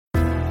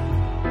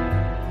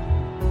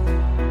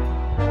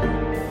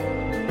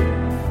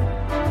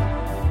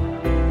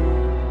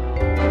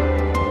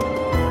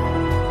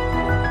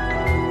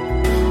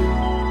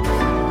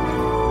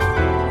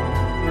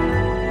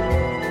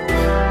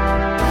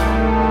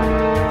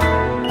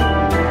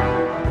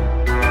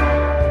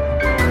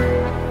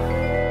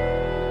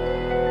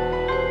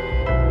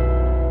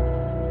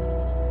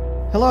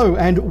Hello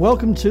and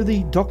welcome to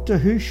the Doctor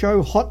Who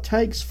show hot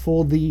takes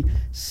for the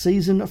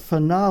season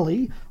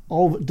finale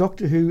of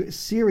Doctor Who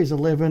Series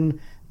 11,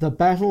 The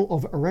Battle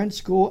of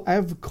Ranskoor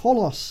of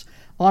Kolos.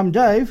 I'm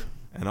Dave.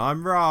 And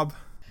I'm Rob.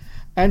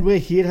 And we're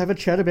here to have a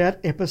chat about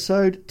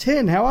episode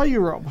 10. How are you,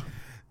 Rob?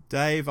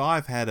 Dave,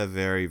 I've had a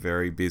very,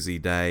 very busy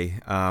day.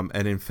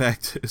 And in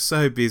fact,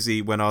 so busy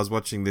when I was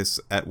watching this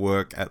at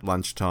work at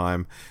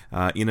lunchtime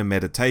in a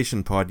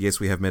meditation pod.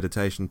 Yes, we have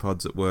meditation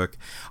pods at work.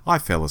 I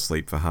fell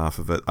asleep for half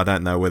of it. I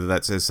don't know whether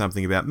that says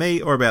something about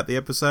me or about the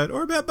episode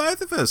or about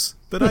both of us,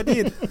 but I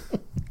did.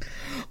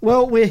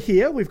 Well, we're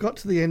here. We've got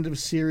to the end of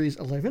Series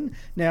 11.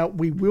 Now,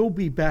 we will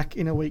be back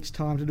in a week's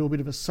time to do a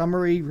bit of a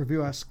summary,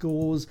 review our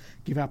scores,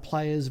 give our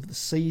players of the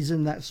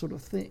season, that sort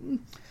of thing.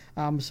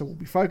 So we'll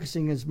be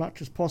focusing as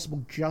much as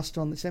possible just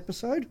on this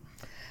episode.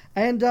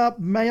 And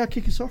may I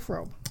kick us off,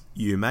 Rob?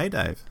 You may,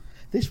 Dave.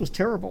 This was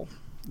terrible.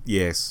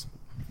 Yes.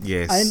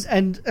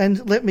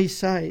 And let me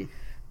say,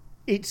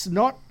 it's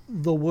not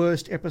the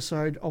worst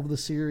episode of the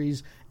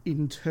series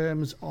in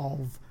terms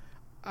of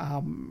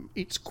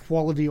its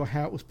quality or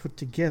how it was put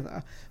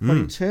together, but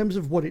in terms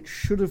of what it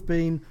should have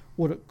been,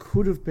 what it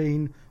could have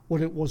been,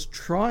 what it was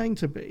trying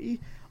to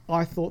be,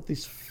 I thought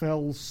this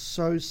fell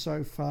so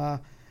far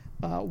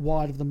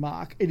wide of the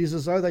mark. It is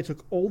as though they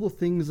took all the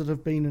things that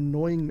have been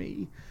annoying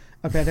me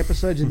about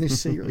episodes in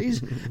this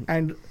series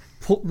and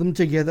put them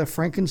together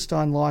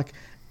Frankenstein-like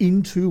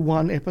into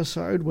one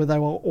episode where they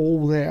were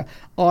all there.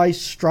 I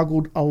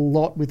struggled a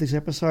lot with this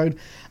episode.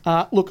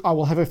 Look, I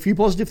will have a few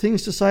positive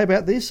things to say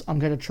about this. I'm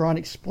going to try and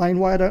explain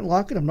why I don't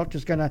like it. I'm not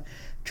just going to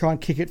try and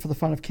kick it for the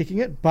fun of kicking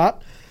it,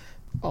 but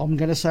I'm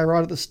going to say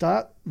right at the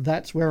start,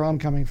 that's where I'm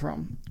coming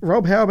from.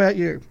 Rob, how about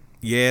you?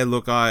 Yeah,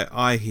 look,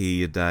 I hear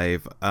you,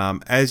 Dave.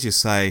 As you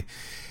say,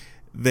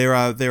 there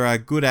are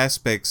good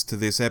aspects to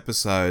this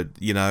episode.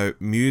 You know,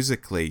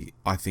 musically,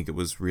 I think it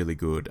was really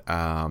good.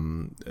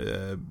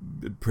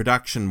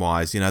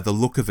 Production-wise, you know, the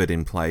look of it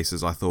in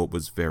places I thought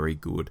was very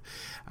good.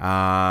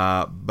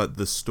 But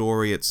the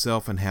story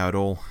itself and how it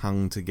all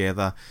hung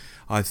together,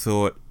 I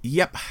thought,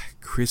 yep,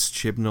 Chris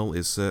Chibnall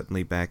is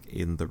certainly back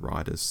in the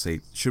writer's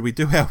seat. Should we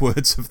do our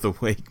words of the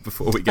week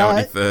before we go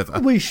any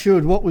further? We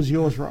should. What was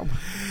yours, Rob?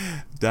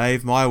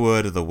 Dave, my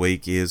word of the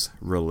week is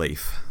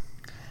relief.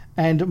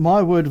 And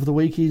my word of the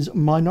week is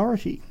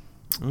minority.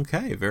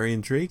 Okay, very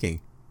intriguing.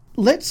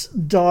 Let's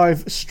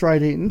dive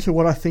straight into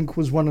what I think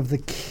was one of the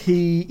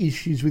key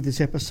issues with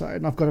this episode.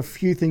 And I've got a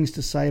few things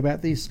to say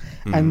about this,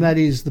 and that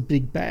is the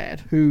big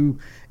bad, who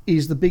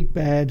is the big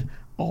bad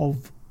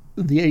of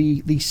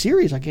the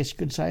series, I guess you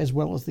could say, as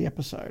well as the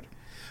episode.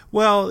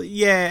 Well,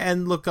 yeah,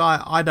 and look,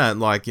 I don't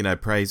like,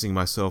 praising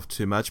myself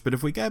too much, but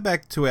if we go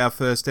back to our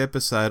first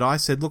episode, I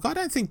said, look, I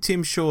don't think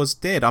Tim Shaw's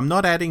dead. I'm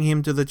not adding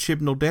him to the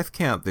Chibnall death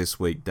count this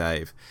week,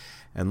 Dave.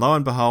 And lo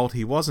and behold,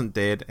 he wasn't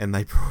dead, and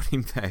they brought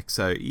him back.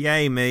 So,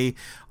 yay me,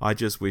 I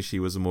just wish he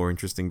was a more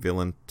interesting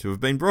villain to have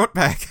been brought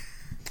back.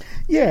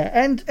 Yeah,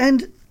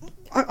 and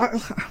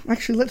I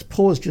actually, let's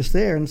pause just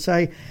there and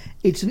say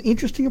it's an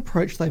interesting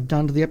approach they've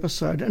done to the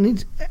episode, and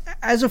it's,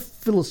 as a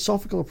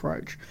philosophical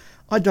approach,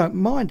 I don't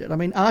mind it. I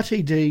mean,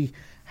 RTD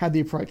had the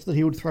approach that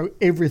he would throw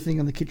everything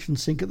in the kitchen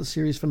sink at the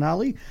series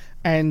finale,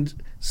 and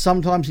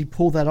sometimes he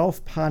pulled that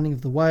off, Parting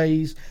of the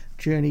Ways,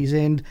 Journey's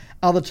End.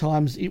 Other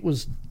times it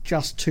was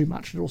just too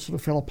much. It all sort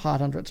of fell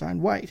apart under its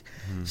own weight.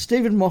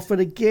 Stephen Moffat,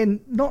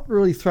 again, not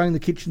really throwing the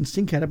kitchen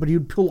sink at it, but he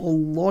would pull a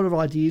lot of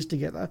ideas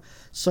together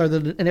so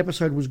that an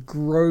episode was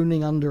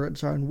groaning under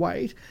its own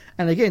weight.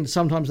 And again,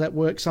 sometimes that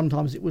worked,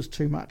 sometimes it was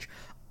too much.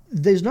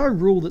 There's no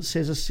rule that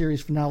says a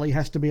series finale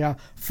has to be a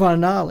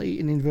finale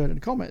in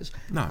inverted commas.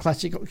 No.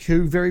 Classic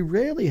Who very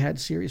rarely had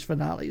series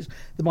finales.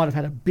 They might have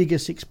had a bigger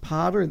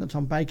six-parter in the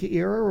Tom Baker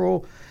era,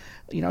 or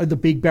the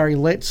big Barry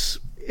Letts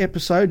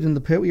episode in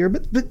the Pertwee era,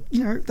 but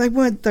they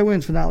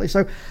weren't finales.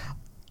 So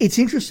it's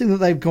interesting that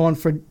they've gone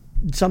for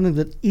something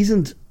that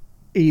isn't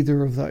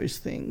either of those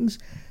things,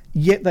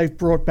 yet they've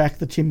brought back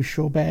the Tim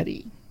Shaw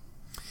baddie.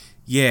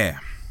 Yeah,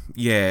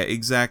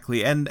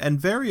 exactly. And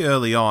very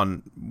early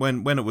on,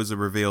 when it was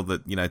revealed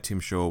that, Tim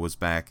Shaw was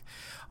back,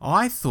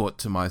 I thought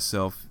to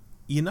myself,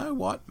 you know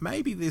what?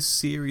 Maybe this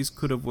series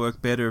could have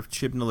worked better if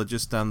Chibnall had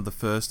just done the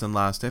first and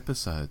last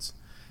episodes.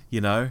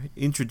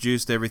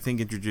 Introduced everything,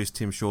 introduced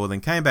Tim Shaw, then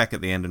came back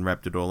at the end and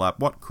wrapped it all up.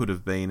 What could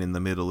have been in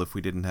the middle if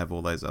we didn't have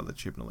all those other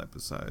Chibnall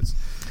episodes?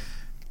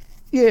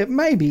 Yeah,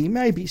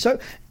 maybe. So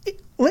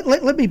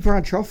let me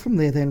branch off from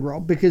there then,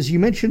 Rob, because you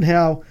mentioned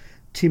how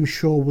Tim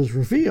Shaw was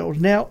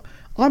revealed. Now,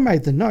 I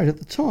made the note at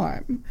the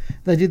time,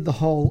 they did the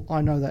whole,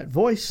 I know that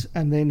voice,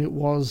 and then it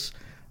was,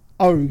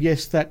 oh,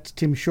 yes, that's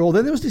Tim Shaw.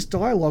 Then there was this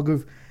dialogue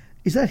of,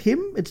 is that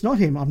him? It's not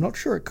him. I'm not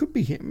sure. It could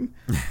be him.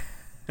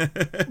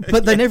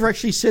 But they never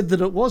actually said that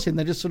it was him.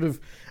 They just sort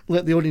of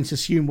let the audience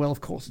assume, well, of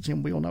course it's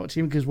him. We all know it's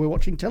him because we're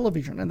watching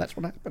television, and that's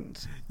what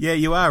happens. Yeah,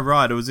 you are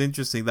right. It was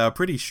interesting. They were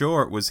pretty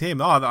sure it was him.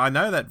 Oh, I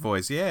know that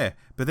voice, yeah.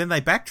 But then they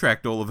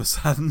backtracked all of a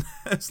sudden.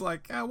 It's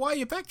like, why are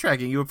you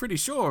backtracking? You were pretty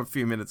sure a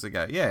few minutes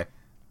ago. Yeah,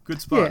 good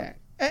spot. Yeah,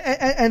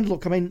 and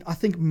look, I mean, I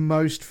think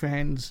most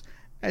fans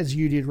as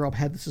you did, Rob,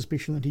 had the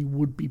suspicion that he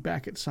would be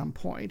back at some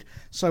point.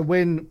 So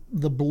when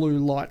the blue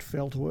light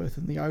fell to Earth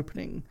in the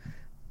opening,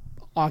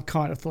 I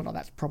kind of thought, oh,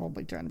 that's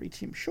probably going to be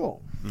Tim Shaw.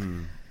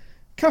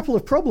 Couple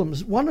of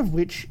problems, one of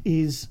which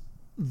is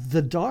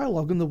the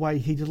dialogue and the way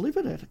he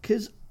delivered it,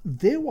 because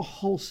there were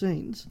whole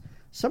scenes,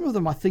 some of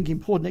them I think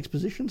important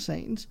exposition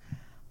scenes,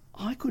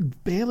 I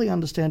could barely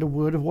understand a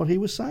word of what he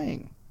was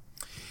saying.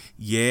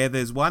 Yeah,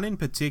 there's one in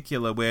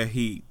particular where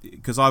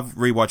because I've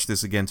rewatched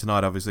this again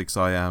tonight, obviously, because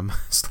I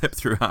slept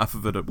through half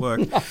of it at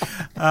work.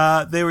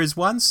 There is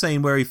one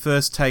scene where he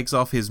first takes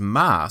off his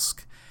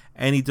mask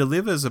and he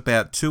delivers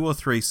about 2 or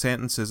 3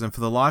 sentences, and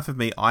for the life of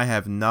me, I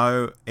have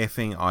no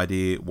effing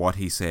idea what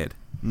he said.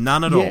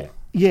 None at all.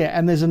 Yeah,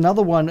 and there's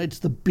another one, it's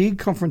the big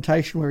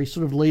confrontation where he's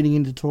sort of leading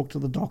in to talk to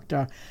the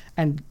doctor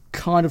and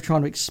kind of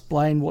trying to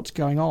explain what's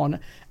going on.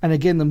 And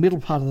again, the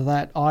middle part of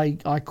that, I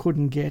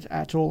couldn't get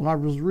at all, and I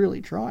was really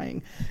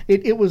trying.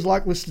 It was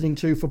like listening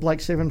to, for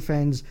Blake Seven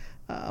fans,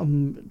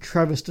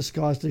 Travis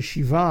disguised as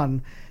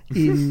Siobhan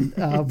in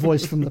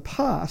Voice from the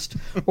Past.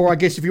 Or I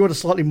guess if you want a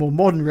slightly more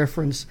modern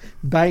reference,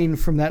 Bane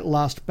from that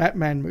last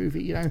Batman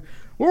movie, you know.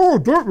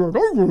 Like,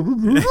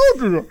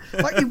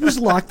 it was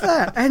like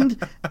that,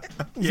 and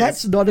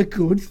that's not a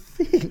good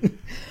thing.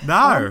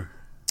 No.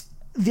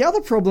 The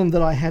other problem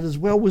that I had as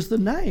well was the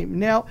name.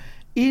 Now,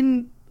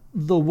 in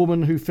The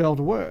Woman Who Fell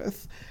to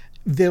Earth,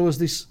 there was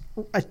this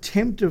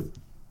attempt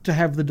to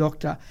have the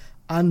Doctor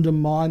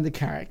undermine the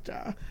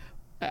character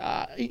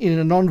in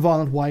a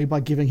non-violent way by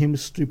giving him a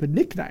stupid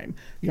nickname.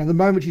 You know, the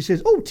moment she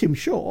says, "Oh, Tim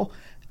Shaw,"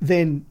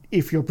 then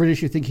if you're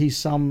British, you think he's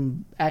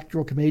some actor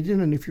or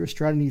comedian, and if you're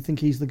Australian, you think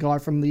he's the guy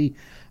from the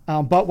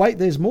But Wait,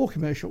 There's More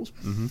commercials.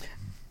 Mm-hmm.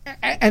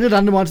 And it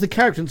undermines the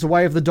character. It's a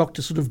way of the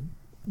Doctor sort of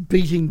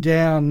beating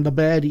down the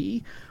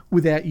baddie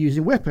without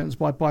using weapons,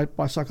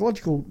 by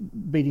psychological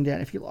beating down,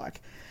 if you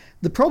like.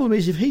 The problem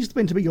is, if he's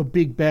meant to be your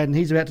big bad and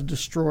he's about to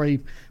destroy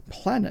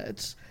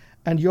planets,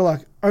 and you're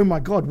like, oh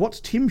my God, what's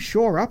Tim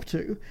Shaw up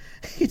to?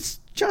 It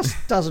just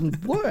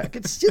doesn't work.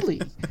 It's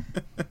silly.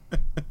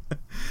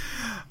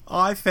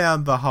 I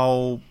found the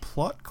whole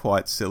plot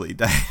quite silly,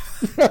 Dave.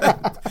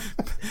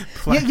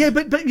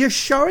 But you're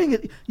showing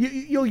it.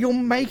 You're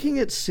making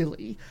it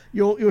silly.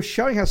 You're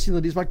showing how silly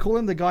it is by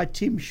calling the guy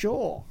Tim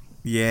Shaw.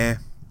 Yeah.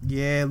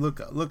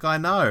 Look, I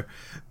know,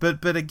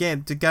 but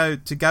again, to go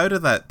to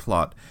that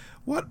plot.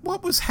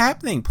 What was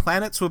happening?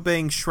 Planets were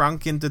being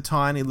shrunk into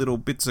tiny little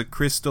bits of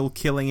crystal,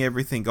 killing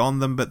everything on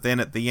them, but then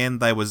at the end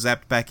they were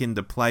zapped back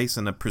into place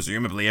and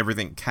presumably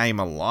everything came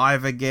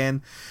alive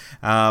again.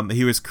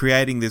 He was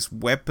creating this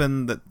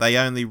weapon that they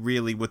only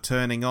really were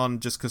turning on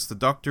just because the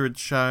Doctor had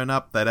shown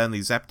up. They'd only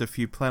zapped a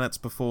few planets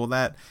before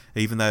that,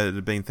 even though it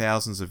had been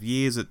thousands of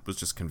years. It was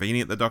just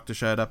convenient the Doctor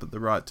showed up at the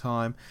right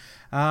time.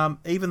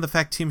 Even the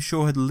fact Tim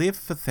Shaw had lived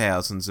for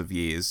thousands of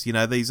years. You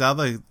know, these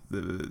other,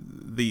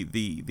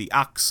 the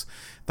Ux,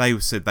 they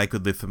said they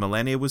could live for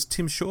millennia. Was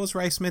Tim Shaw's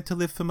race meant to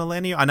live for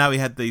millennia? I know he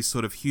had these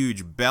sort of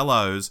huge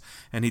bellows,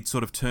 and he'd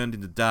sort of turned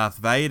into Darth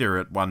Vader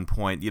at one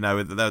point. You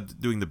know, they were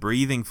doing the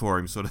breathing for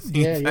him, sort of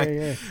thing.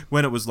 Yeah.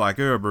 When it was like,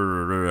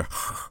 and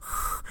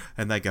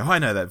they go, I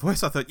know that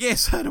voice. I thought,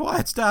 yes, so do I.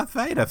 It's Darth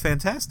Vader.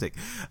 Fantastic.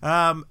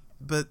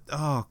 But,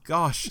 oh,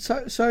 gosh.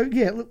 So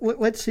yeah,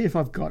 let's see if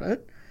I've got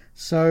it.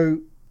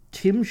 So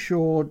Tim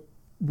Shaw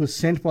was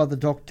sent by the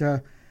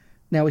Doctor.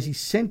 Now, is he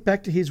sent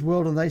back to his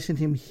world and they sent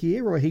him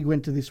here, or he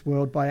went to this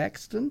world by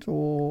accident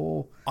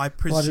by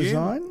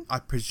design? I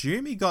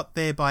presume he got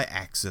there by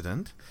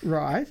accident.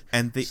 Right.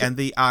 And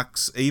the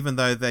Ux, even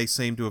though they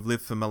seem to have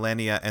lived for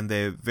millennia and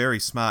they're very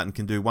smart and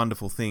can do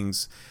wonderful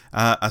things,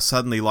 are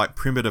suddenly like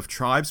primitive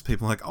tribes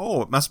people, like,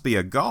 oh, it must be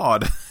a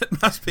god. It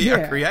must be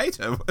a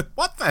creator.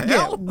 What the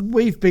hell? Yeah,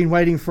 we've been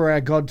waiting for our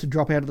god to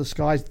drop out of the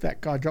skies.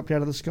 That guy dropped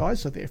out of the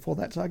skies, so therefore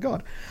that's our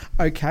god.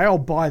 Okay, I'll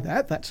buy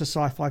that. That's a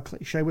sci-fi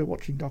cliche. We're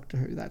watching Doctor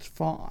Who. That's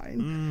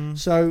fine.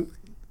 So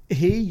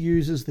he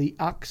uses the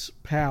Ux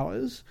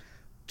powers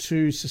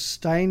to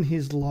sustain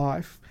his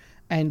life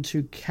and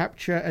to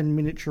capture and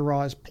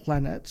miniaturize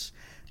planets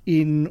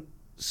in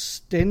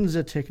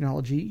Stenza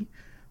technology,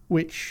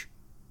 which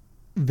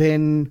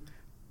then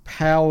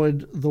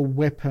powered the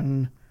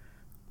weapon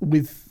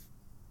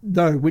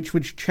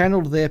which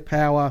channeled their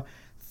power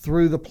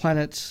through the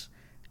planets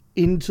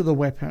into the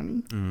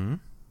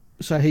weapon,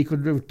 so he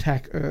could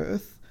attack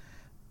Earth.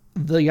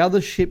 The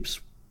other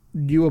ships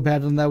knew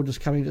about it and they were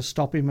just coming to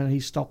stop him, and he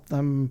stopped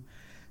them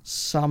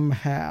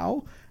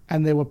somehow.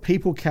 And there were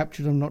people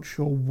captured, I'm not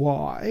sure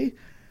why.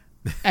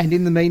 And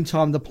in the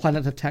meantime, the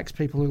planet attacks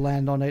people who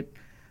land on it,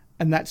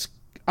 and that's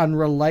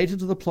unrelated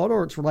to the plot,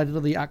 or it's related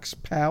to the Ux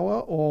power,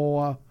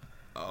 or...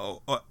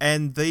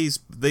 and these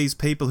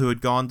people who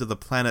had gone to the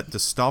planet to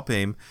stop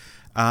him,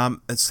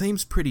 it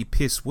seems pretty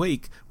piss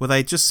weak. Were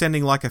they just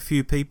sending like a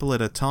few people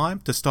at a time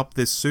to stop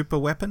this super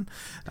weapon?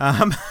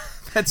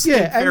 That's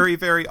very,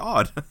 very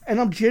odd. And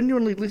I'm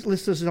genuinely,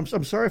 listeners,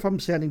 I'm sorry if I'm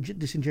sounding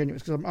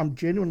disingenuous, because I'm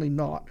genuinely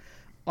not.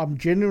 I'm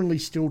genuinely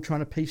still trying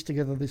to piece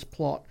together this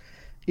plot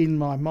in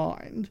my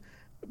mind.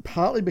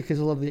 partly because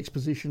a lot of the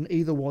exposition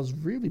either was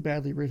really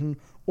badly written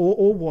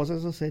or was,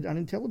 as I said,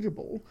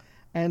 unintelligible.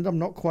 And I'm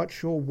not quite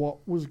sure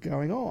what was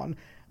going on,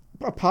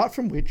 apart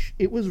from which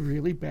it was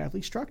really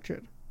badly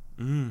structured.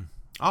 Oh,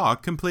 I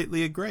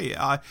completely agree.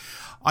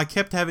 I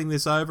kept having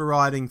this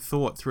overriding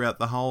thought throughout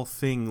the whole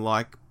thing,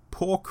 like,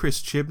 poor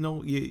Chris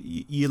Chibnall,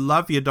 you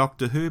love your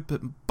Doctor Who,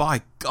 but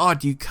by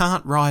God, you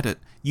can't write it.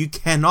 You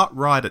cannot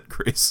write it,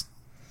 Chris.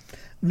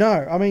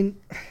 No, I mean,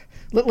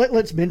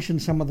 let's mention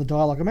some of the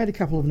dialogue. I made a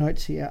couple of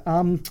notes here.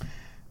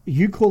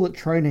 You call it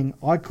training,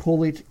 I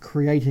call it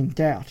creating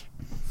doubt.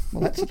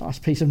 Well, that's a nice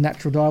piece of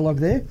natural dialogue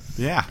there.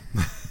 Yeah.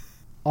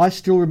 I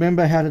still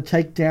remember how to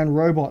take down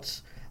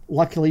robots.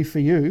 Luckily for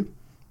you.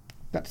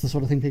 That's the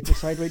sort of thing people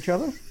say to each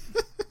other.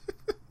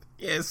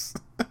 Yes.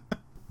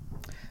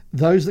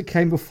 Those that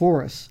came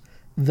before us,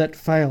 that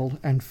failed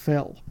and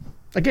fell.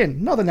 Again,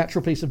 another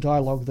natural piece of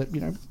dialogue that,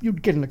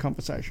 you'd get in a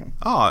conversation.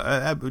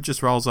 Oh, it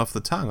just rolls off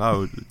the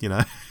tongue.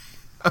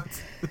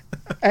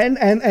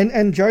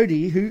 And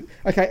Jodie, who...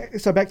 Okay,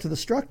 so back to the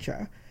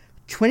structure.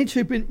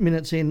 22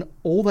 minutes in,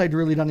 all they'd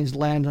really done is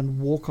land and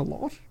walk a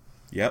lot.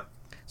 Yep.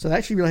 So they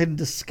actually really hadn't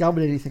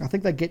discovered anything. I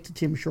think they get to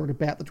Tim Shaw at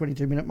about the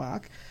 22-minute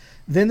mark.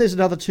 Then there's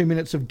another 2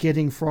 minutes of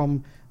getting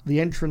from the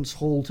entrance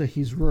hall to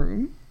his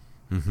room.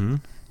 Mm-hmm.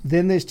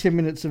 Then there's 10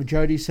 minutes of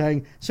Jodie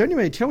saying, so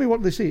anyway, tell me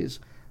what this is.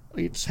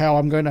 It's how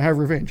I'm going to have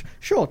revenge.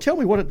 Sure, tell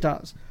me what it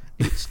does.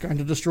 It's going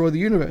to destroy the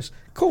universe.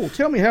 Cool,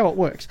 tell me how it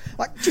works.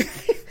 Like,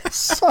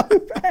 so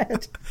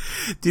bad.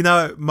 Do you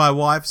know, my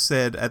wife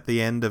said at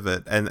the end of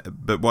it,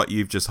 but what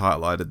you've just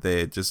highlighted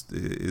there just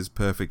is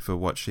perfect for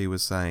what she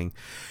was saying.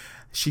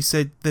 She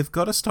said they've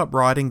got to stop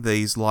writing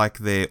these like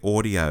they're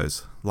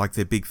audios, like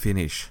they're Big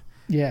Finish.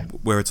 Yeah.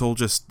 Where it's all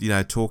just,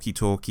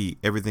 talky,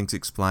 everything's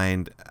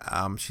explained.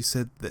 She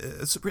said,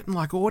 it's written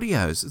like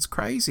audios. It's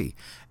crazy.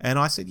 And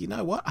I said, you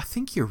know what? I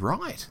think you're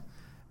right.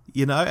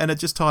 And it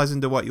just ties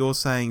into what you're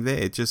saying there.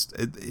 It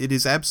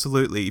is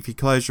absolutely, if you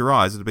close your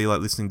eyes, it'll be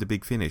like listening to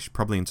Big Finish,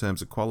 probably in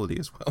terms of quality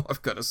as well,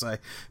 I've got to say.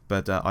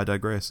 But I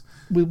digress.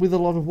 With a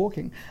lot of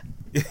walking.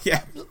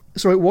 Yeah.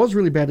 So it was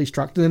really badly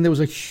structured. And then there was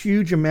a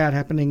huge amount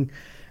happening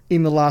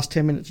in the last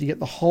 10 minutes. You get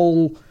the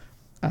whole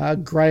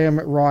Graham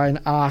Ryan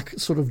arc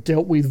sort of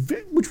dealt with,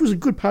 which was a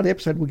good part of the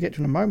episode we'll get to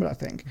in a moment, I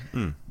think.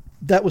 Mm.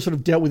 That was sort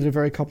of dealt with in a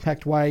very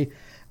compact way.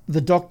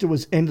 The Doctor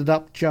ended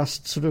up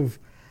just sort of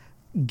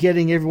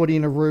getting everybody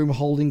in a room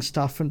holding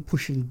stuff and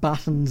pushing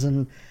buttons,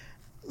 and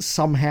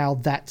somehow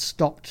that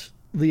stopped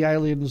the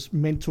aliens'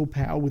 mental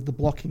power with the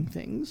blocking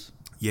things.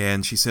 Yeah,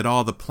 and she said,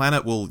 the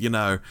planet will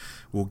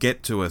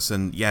get to us.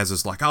 And Yaz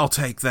is like, I'll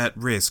take that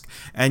risk.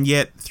 And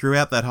yet,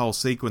 throughout that whole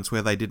sequence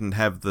where they didn't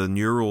have the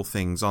neural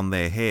things on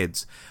their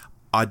heads,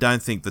 I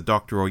don't think the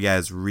Doctor or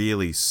Yaz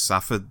really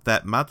suffered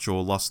that much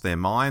or lost their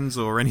minds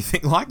or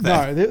anything like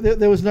that. No,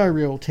 there was no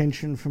real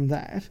tension from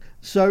that.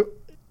 So,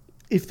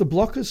 if the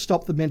blockers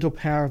stopped the mental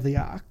power of the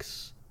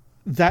arcs,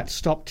 that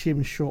stopped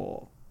Tim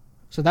Shaw.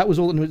 So that was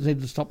all that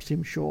needed to stop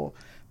Tim Shaw.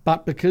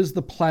 But because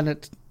the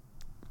planet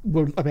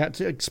were about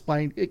to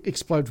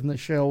explode from their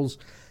shells,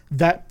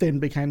 that then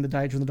became the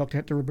danger, and the Doctor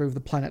had to remove the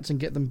planets and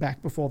get them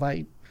back before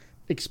they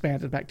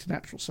expanded back to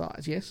natural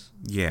size, yes?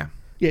 Yeah.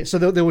 Yeah, so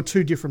there were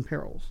two different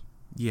perils.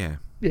 Yeah.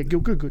 Yeah,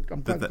 good.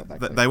 I'm glad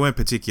that they weren't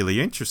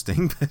particularly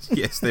interesting, but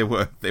yes, there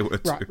were two.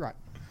 Right.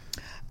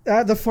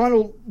 The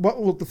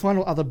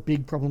final other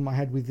big problem I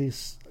had with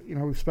this,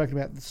 we've spoken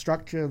about the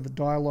structure, the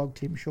dialogue,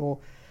 Tim Shaw,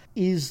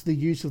 is the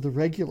use of the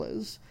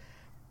regulars.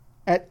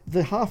 At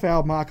the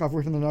half-hour mark, I've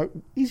written the note,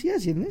 is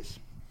Yaz in this?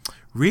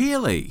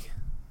 Really?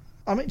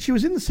 I mean, she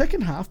was in the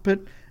second half, but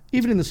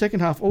even in the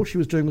second half, all she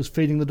was doing was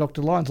feeding the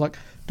Doctor lines like,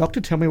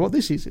 Doctor, tell me what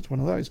this is. It's one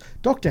of those.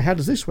 Doctor, how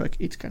does this work?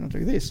 It's going to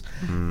do this.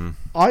 Mm.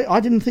 I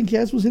didn't think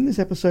Yaz was in this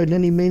episode in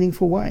any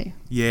meaningful way.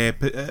 Yeah,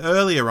 but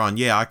earlier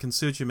on, I can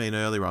see what you mean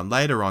earlier on.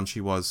 Later on, she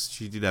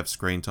did have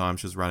screen time.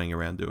 She was running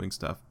around doing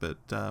stuff. But,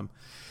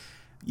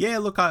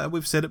 look,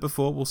 we've said it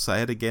before. We'll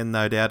say it again,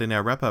 no doubt, in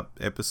our wrap-up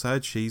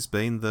episode. She's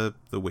been the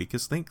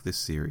weakest link this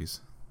series.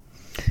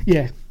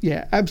 Yeah,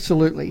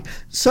 absolutely.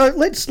 So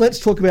let's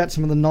talk about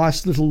some of the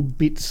nice little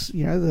bits,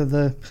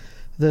 the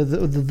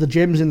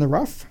gems in the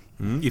rough.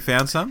 You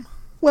found some?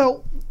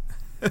 Well,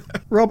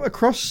 Rob,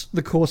 across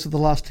the course of the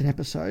last 10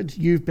 episodes,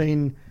 you've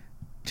been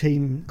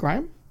Team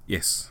Graham.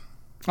 Yes.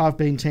 I've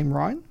been Team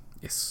Ryan.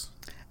 Yes.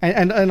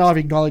 And I've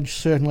acknowledged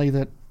certainly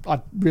that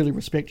I really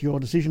respect your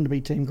decision to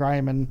be Team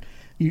Graham, and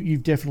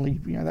you've definitely,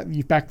 that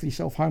you've backed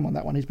yourself home on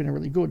that one. He's been a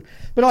really good.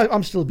 But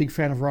I'm still a big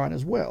fan of Ryan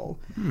as well.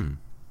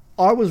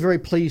 I was very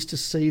pleased to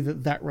see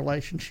that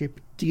relationship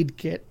did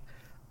get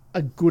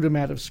a good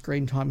amount of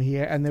screen time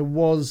here, and there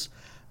was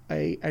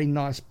a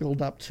nice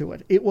build-up to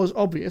it. It was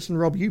obvious, and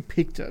Rob, you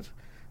picked it.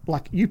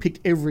 Like, you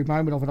picked every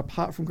moment of it,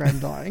 apart from Graham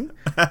dying.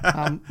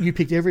 You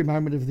picked every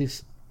moment of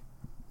this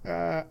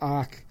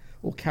arc,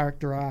 or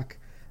character arc,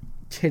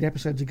 10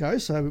 episodes ago.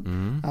 So,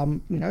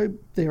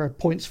 there are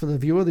points for the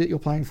viewer that you're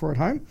playing for at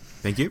home.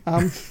 Thank you.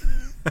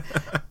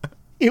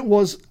 It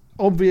was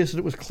obvious that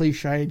it was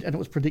cliched and it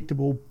was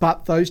predictable,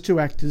 but those two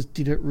actors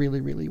did it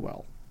really, really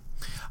well.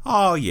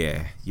 Oh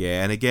yeah,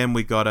 yeah. And again,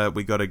 we got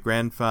a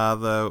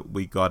grandfather.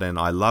 We got an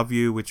 "I love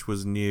you," which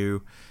was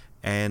new,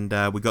 and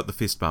we got the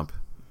fist bump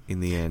in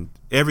the end.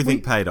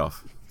 Everything paid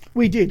off.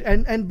 We did,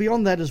 and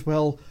beyond that as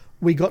well,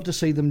 we got to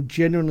see them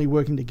genuinely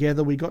working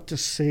together. We got to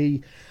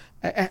see,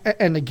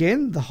 and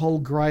again, the whole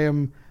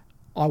Graham,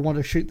 I want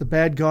to shoot the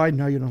bad guy.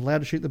 No, you're not allowed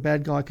to shoot the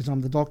bad guy because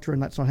I'm the doctor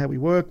and that's not how we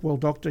work. Well,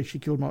 doctor, she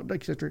killed my,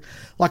 etc.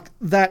 Like,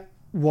 that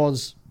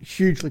was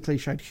hugely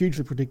cliched,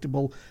 hugely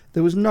predictable.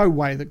 There was no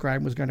way that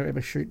Graham was going to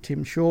ever shoot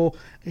Tim Shaw.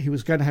 He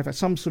was going to have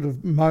some sort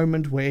of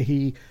moment where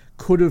he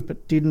could have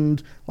but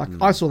didn't. Like,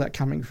 I saw that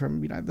coming from,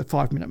 the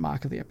 5-minute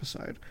mark of the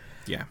episode.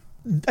 Yeah.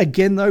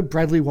 Again, though,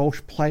 Bradley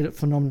Walsh played it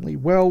phenomenally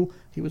well.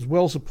 He was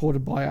well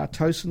supported by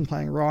Tosin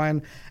playing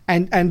Ryan,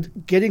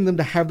 and getting them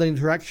to have that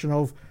interaction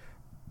of,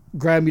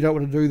 Graham, you don't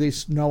want to do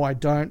this, no, I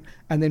don't,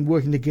 and then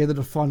working together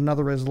to find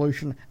another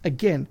resolution.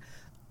 Again,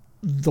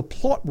 the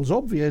plot was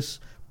obvious,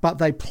 but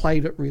they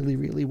played it really,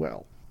 really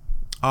well.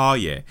 Oh,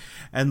 yeah.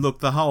 And look,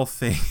 the whole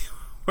thing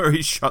where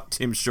he shot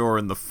Tim Shaw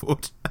in the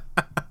foot.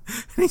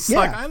 He's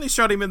like, I only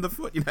shot him in the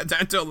foot,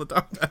 don't tell the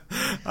doctor.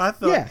 I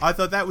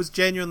thought that was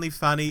genuinely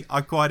funny.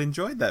 I quite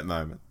enjoyed that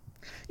moment.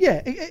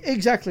 Yeah,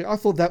 exactly. I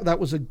thought that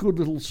was a good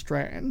little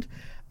strand.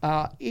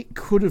 It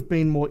could have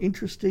been more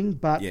interesting,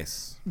 but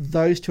yes,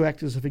 those two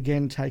actors have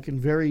again taken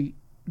very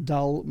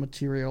dull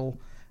material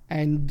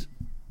and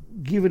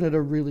given it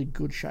a really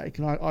good shake,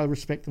 and I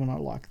respect them and I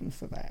like them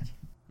for that.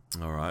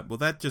 All right. Well,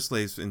 that just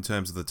leaves, in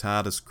terms of the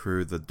TARDIS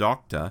crew, the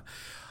Doctor.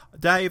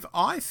 Dave,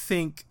 I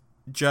think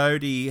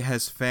Jodie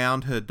has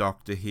found her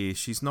Doctor here.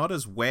 She's not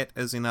as wet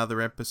as in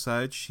other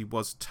episodes. She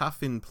was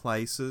tough in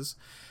places.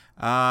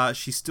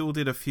 She still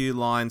did a few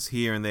lines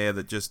here and there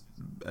that just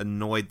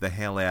annoyed the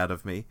hell out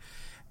of me.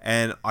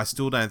 And I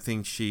still don't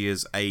think she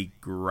is a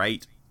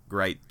great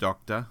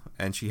Doctor.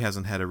 And she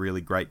hasn't had a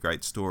really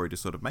great story to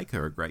sort of make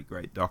her a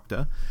great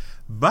Doctor.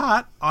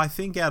 But I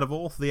think out of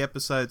all the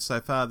episodes so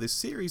far this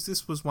series,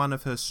 this was one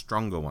of her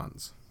stronger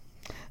ones.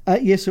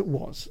 Yes, it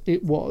was.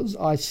 It was.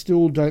 I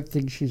still don't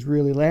think she's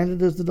really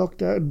landed as the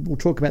Doctor. We'll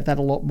talk about that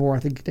a lot more, I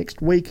think,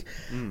 next week.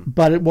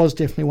 But it was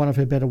definitely one of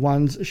her better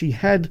ones. She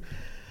had,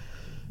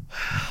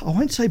 I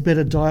won't say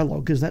better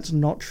dialogue, because that's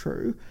not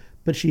true,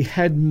 but she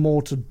had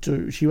more to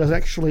do. She was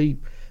actually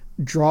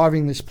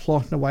driving this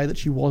plot in a way that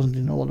she wasn't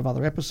in a lot of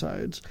other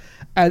episodes.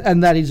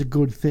 And that is a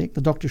good thing.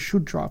 The Doctor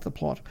should drive the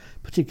plot,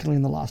 particularly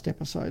in the last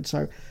episode.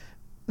 So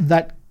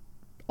that,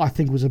 I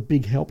think, was a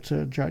big help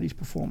to Jodie's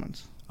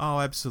performance. Oh,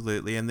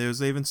 absolutely. And there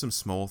was even some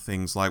small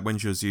things, like when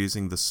she was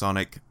using the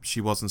sonic, she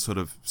wasn't sort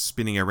of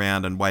spinning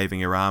around and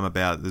waving her arm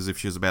about as if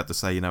she was about to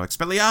say,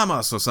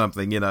 Expelliarmus or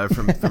something,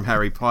 from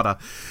Harry Potter.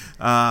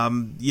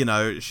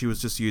 She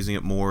was just using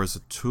it more as a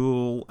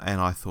tool.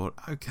 And I thought,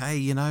 okay,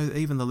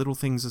 even the little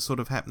things are sort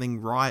of happening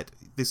right.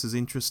 This is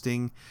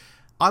interesting.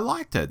 I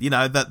liked it.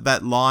 That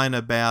line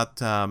about,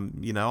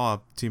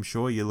 Tim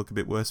Shaw, you look a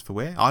bit worse for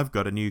wear. I've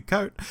got a new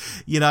coat.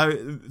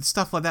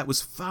 Stuff like that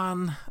was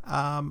fun.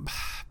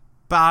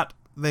 But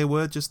there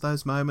were just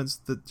those moments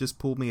that just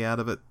pulled me out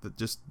of it, that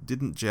just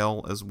didn't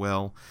gel as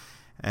well.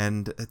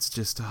 And it's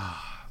just,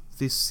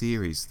 this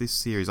series.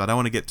 I don't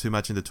want to get too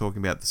much into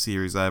talking about the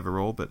series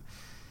overall, but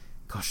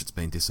gosh, it's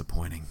been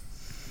disappointing.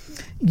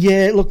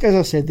 Yeah, look, as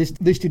I said,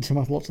 this did sum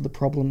up lots of the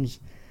problems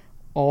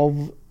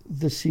of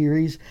the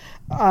series.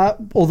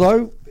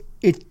 Although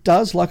it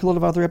does, like a lot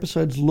of other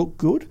episodes, look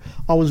good.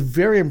 I was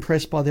very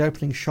impressed by the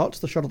opening shots,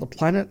 the shot of the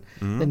planet,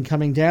 then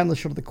coming down, the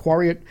shot of the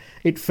quarry.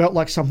 It felt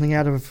like something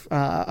out of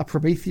a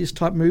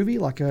Prometheus-type movie,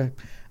 like a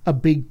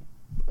big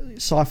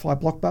sci-fi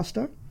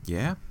blockbuster.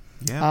 Yeah.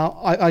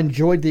 I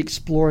enjoyed the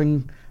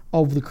exploring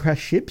of the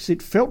crashed ships.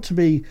 It felt to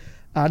be,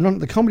 not at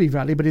the comedy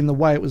value, but in the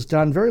way it was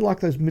done, very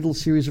like those middle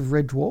series of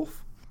Red Dwarf.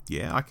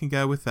 Yeah, I can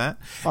go with that.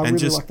 I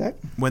really like that.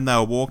 When they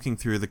were walking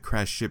through the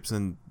crashed ships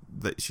and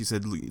she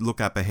said,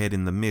 look up ahead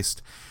in the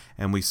mist,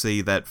 and we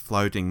see that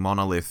floating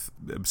monolith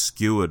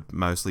obscured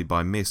mostly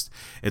by mist.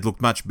 It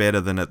looked much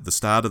better than at the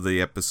start of the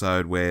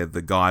episode where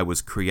the guy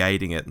was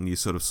creating it and you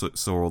sort of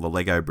saw all the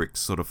Lego bricks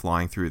sort of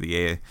flying through the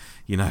air,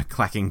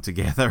 clacking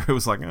together. It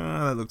was like,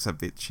 that looks a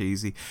bit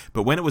cheesy.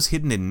 But when it was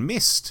hidden in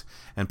mist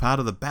and part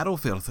of the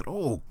battlefield, I thought,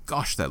 oh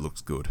gosh, that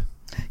looks good.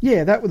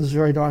 Yeah, that was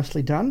very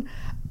nicely done.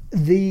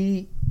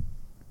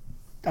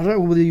 I don't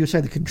know whether you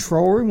say the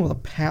control room or the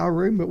power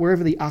room, but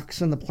wherever the Ux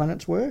and the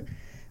planets were,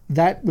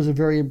 that was a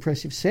very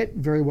impressive set,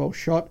 very well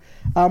shot.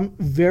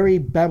 Very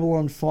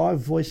Babylon 5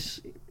 voice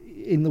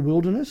in the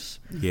wilderness.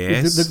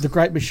 Yes. The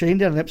great machine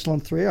down at Epsilon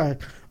 3. I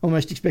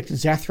almost expected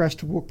Zathras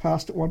to walk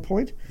past at one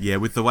point. Yeah,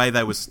 with the way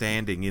they were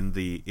standing in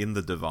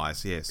the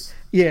device, yes.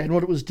 Yeah, and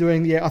what it was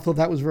doing, I thought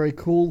that was very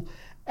cool.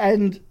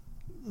 And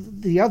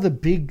the other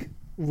big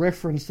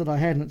reference that I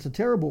had, and it's a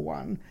terrible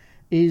one,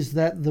 is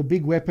that the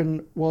big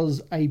weapon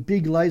was a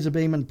big laser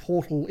beam and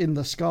portal in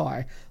the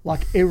sky,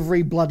 like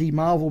every bloody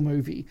Marvel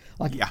movie.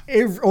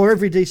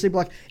 Every DC,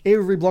 like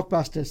every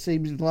blockbuster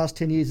seems in the last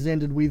 10 years has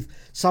ended with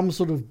some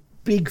sort of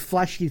big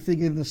flashy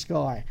thing in the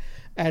sky.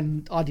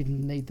 And I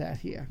didn't need that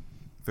here.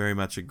 Very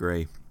much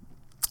agree.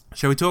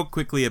 Shall we talk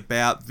quickly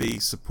about the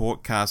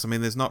support cast? I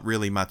mean, there's not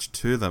really much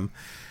to them.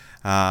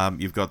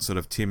 You've got sort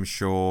of Tim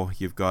Shaw,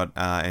 you've got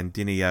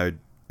Andinio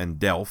and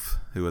Delph,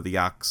 who are the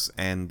Ux,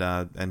 and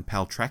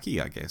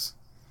Paltraki, I guess.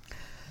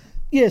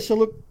 Yeah, so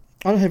look,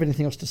 I don't have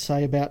anything else to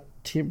say about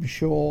Tim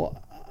Shaw.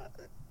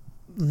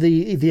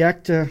 The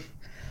actor,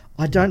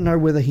 I don't know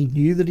whether he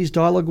knew that his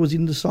dialogue was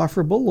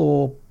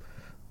indecipherable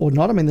or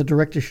not. I mean, the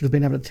director should have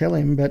been able to tell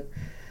him, but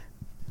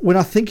when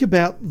I think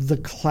about the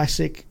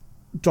classic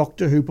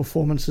Doctor Who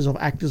performances of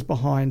actors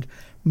behind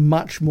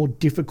much more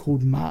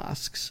difficult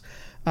masks,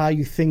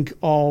 you think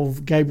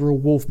of Gabriel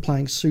Wolfe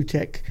playing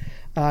Sutek,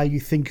 you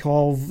think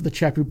of the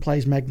chap who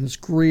plays Magnus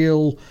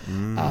Greel,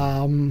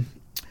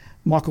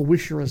 Michael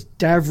Wisher as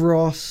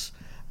Davros.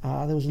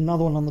 There was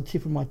another one on the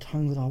tip of my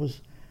tongue that I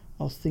was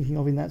thinking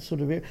of in that sort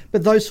of area.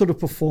 But those sort of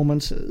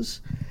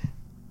performances.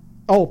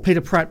 Oh, Peter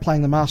Pratt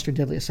playing the Master and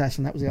Deadly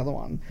Assassin, that was the other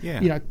one.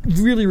 Yeah. You know,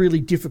 really, really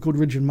difficult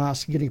rigid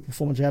masks, getting a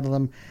performance out of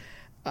them.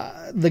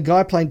 The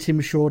guy playing Tim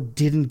Shaw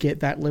didn't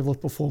get that level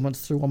of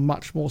performance through a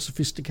much more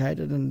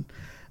sophisticated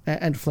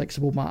and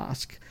flexible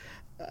mask.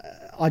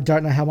 I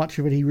don't know how much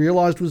of it he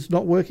realised was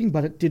not working,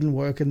 but it didn't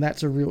work, and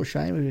that's a real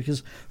shame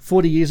because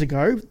 40 years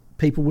ago,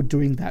 people were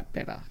doing that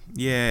better.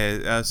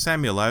 Yeah,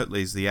 Samuel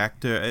Oatley's the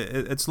actor.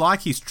 It's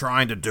like he's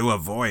trying to do a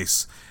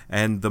voice,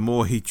 and the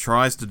more he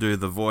tries to do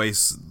the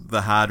voice,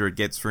 the harder it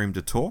gets for him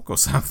to talk or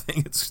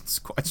something. It's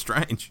quite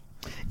strange.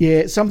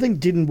 Yeah, something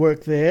didn't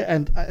work there,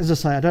 and as I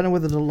say, I don't know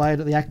whether to lay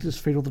it at the actor's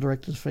feet or the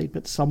director's feet,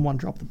 but someone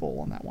dropped the ball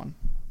on that one.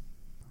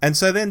 And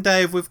so then,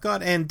 Dave, we've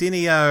got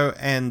Andinio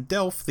and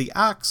Delph, the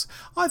Ux.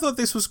 I thought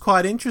this was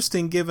quite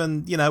interesting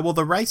given,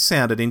 the race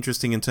sounded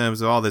interesting in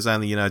terms of, there's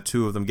only,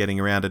 two of them getting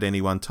around at any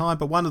one time,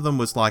 but one of them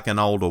was like an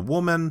older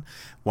woman,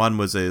 one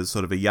was a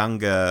sort of a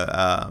younger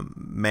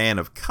man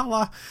of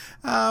colour.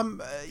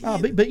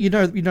 But you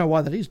know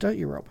why that is, don't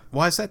you, Rob?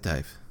 Why is that,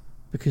 Dave?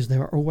 Because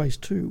there are always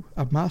two,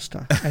 a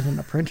master and an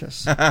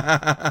apprentice.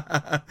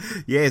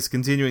 Yes,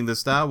 continuing the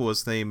Star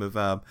Wars theme of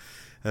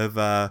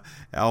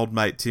old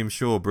mate Tim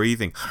Shaw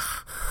breathing.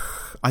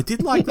 I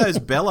did like those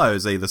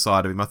bellows either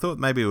side of him. I thought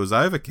maybe it was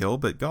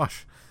overkill, but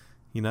gosh,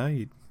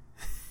 you'd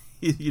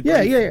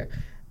yeah.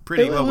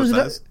 Pretty well with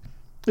those.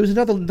 It was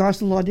another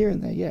nice little idea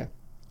in there, yeah.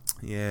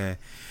 Yeah.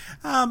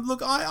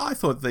 Look, I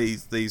thought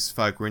these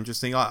folk were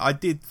interesting. I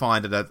did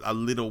find it a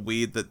little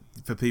weird that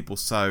for people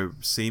so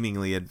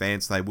seemingly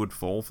advanced they would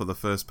fall for the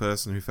first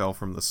person who fell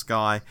from the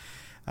sky.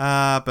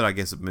 But I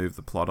guess it moved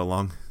the plot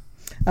along.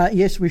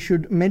 Yes, we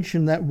should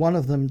mention that one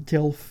of them,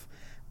 Delph,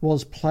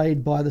 was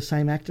played by the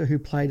same actor who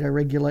played a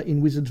regular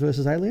in Wizards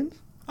vs. Aliens.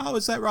 Oh,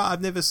 is that right?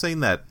 I've never seen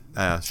that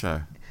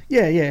show.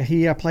 Yeah,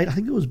 he played, I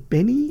think it was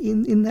Benny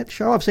in that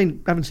show. I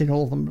haven't seen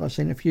all of them, but I've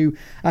seen a few.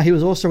 He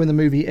was also in the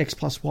movie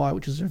X+Y,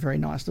 which is a very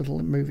nice little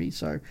movie.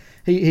 So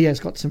he has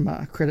got some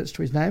credits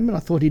to his name, and I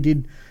thought he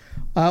did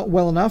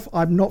well enough.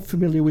 I'm not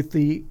familiar with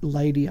the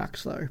Lady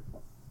Ux, though.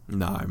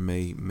 No,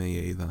 me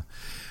either.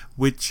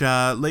 Which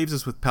leaves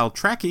us with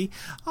Paltraki.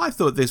 I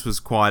thought this was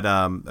quite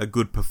a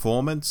good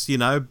performance,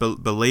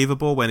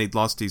 believable when he'd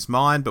lost his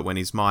mind, but when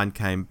his mind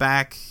came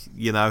back,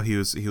 he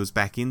was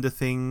back into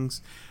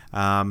things.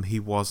 He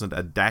wasn't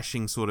a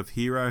dashing sort of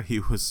hero. He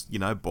was,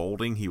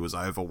 balding. He was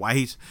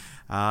overweight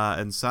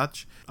and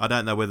such. I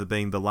don't know whether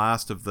being the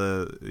last of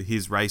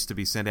his race to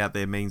be sent out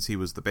there means he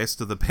was the best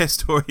of the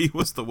best or he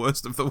was the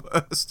worst of the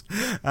worst.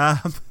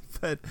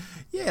 But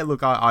yeah,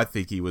 look, I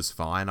think he was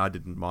fine. I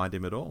didn't mind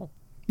him at all.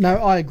 No,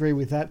 I agree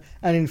with that.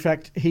 And in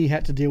fact, he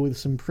had to deal with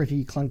some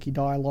pretty clunky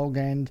dialogue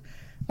and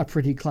a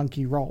pretty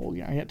clunky role.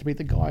 He had to be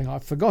the guy,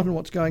 I've forgotten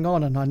what's going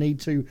on and I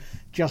need to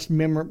just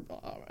and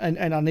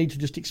I need to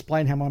just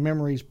explain how my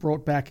memories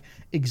brought back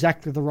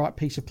exactly the right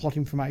piece of plot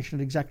information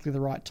at exactly the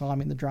right time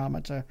in the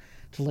drama to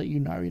let you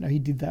know. He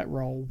did that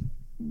role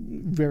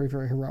very,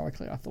 very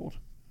heroically, I thought.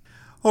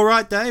 All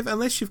right, Dave,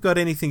 unless you've got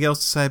anything else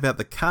to say about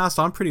the cast,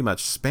 I'm pretty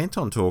much spent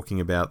on talking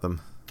about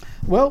them.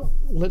 Well,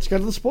 let's go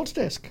to the sports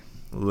desk.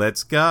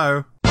 Let's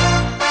go.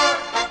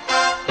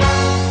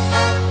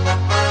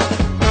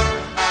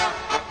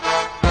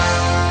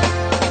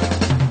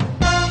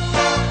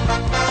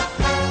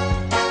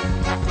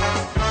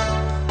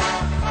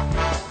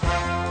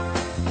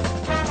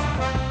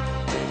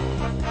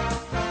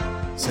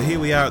 So here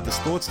we are at the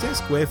sports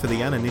desk, where for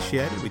the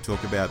uninitiated we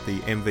talk about the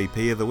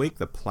MVP of the week,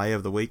 the play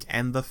of the week,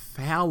 and the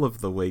foul of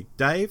the week.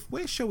 Dave,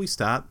 where shall we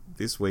start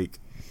this week?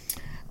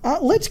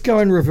 Let's go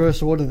in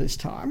reverse order this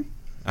time.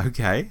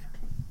 Okay.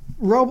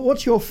 Rob,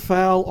 what's your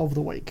foul of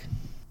the week?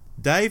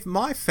 Dave,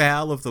 my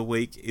foul of the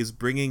week is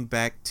bringing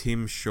back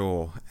Tim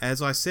Shaw.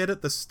 As I said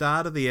at the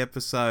start of the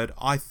episode,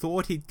 I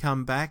thought he'd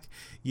come back.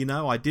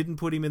 I didn't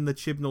put him in the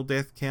Chibnall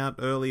death count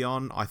early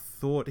on. I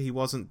thought he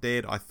wasn't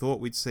dead. I thought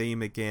we'd see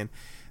him again.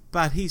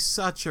 But he's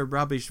such a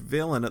rubbish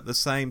villain at the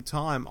same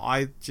time.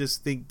 I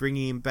just think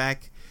bringing him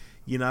back,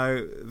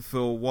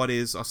 for what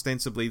is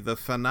ostensibly the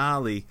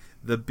finale,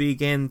 the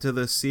big end to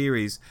the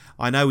series.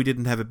 I know we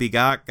didn't have a big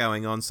arc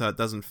going on, so it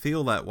doesn't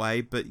feel that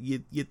way, but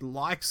you'd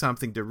like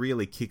something to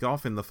really kick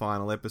off in the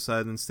final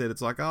episode. Instead,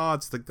 it's like,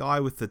 it's the guy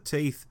with the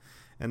teeth,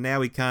 and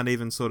now he can't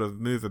even sort of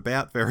move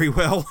about very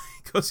well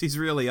because he's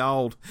really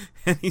old,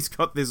 and he's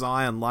got this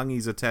iron lung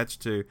he's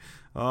attached to.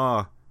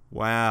 Oh,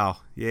 wow.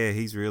 Yeah,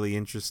 he's really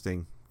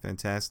interesting.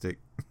 Fantastic.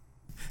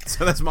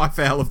 So that's my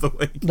foul of the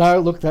week. No,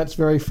 look, that's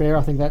very fair.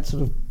 I think that's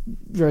sort of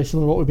very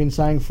similar to what we've been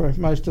saying for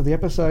most of the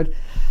episode.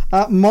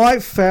 My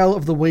foul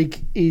of the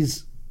week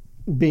is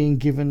being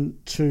given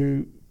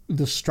to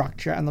the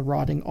structure and the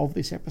writing of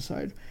this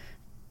episode,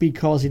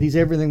 because it is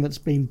everything that's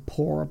been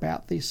poor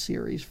about this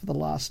series for the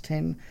last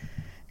 10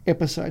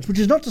 episodes, which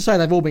is not to say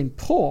they've all been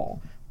poor,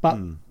 but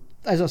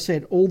as I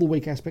said, all the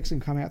weak aspects can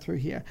come out through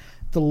here.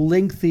 The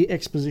lengthy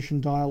exposition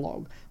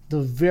dialogue,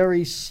 the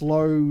very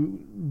slow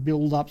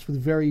build-ups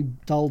with very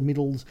dull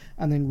middles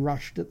and then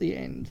rushed at the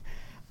end,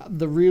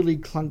 the really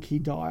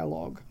clunky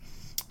dialogue,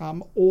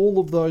 all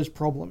of those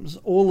problems,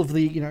 all of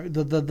the,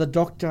 the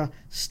doctor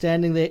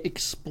standing there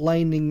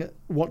explaining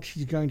what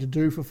she's going to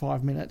do for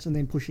 5 minutes and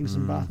then pushing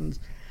some buttons.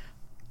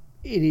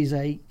 It is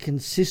a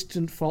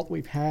consistent fault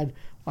we've had.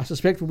 I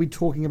suspect we'll be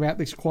talking about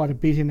this quite a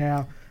bit in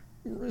our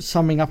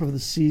summing up of the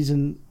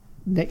season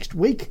next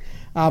week,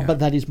 but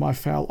that is my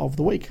foul of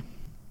the week.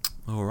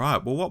 All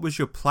right. Well, what was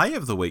your play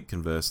of the week,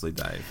 conversely,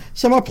 Dave?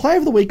 So my play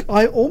of the week,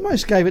 I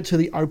almost gave it to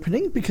the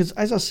opening because,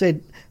 as I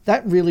said,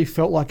 that really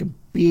felt like a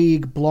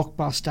big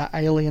blockbuster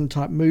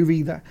alien-type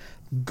movie. The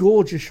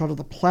gorgeous shot of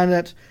the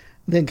planet,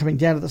 then coming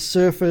down to the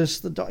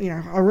surface.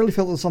 I really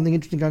felt there was something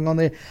interesting going on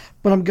there.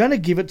 But I'm going to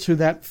give it to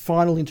that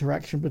final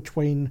interaction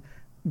between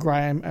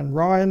Graham and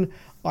Ryan.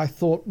 I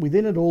thought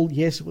within it all,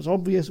 yes, it was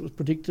obvious, it was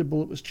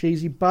predictable, it was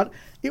cheesy, but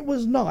it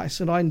was nice,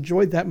 and I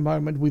enjoyed that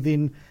moment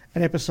within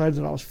an episode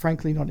that I was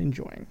frankly not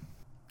enjoying.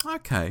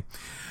 Okay.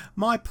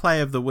 My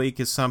play of the week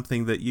is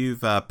something that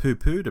you've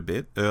poo-pooed a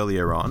bit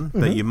earlier on,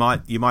 but you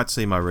might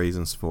see my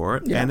reasons for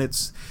it, and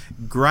it's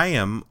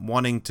Graham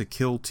wanting to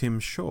kill Tim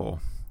Shaw.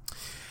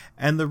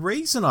 And the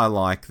reason I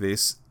like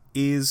this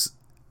is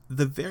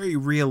the very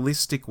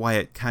realistic way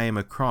it came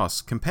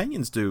across.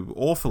 Companions do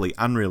awfully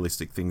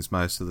unrealistic things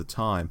most of the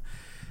time.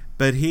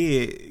 But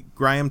here,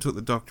 Graham took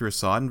the doctor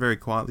aside and very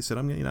quietly said,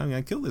 I'm going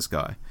to kill this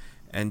guy.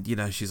 And,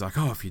 she's like,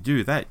 oh, if you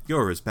do that,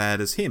 you're as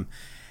bad as him.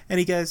 And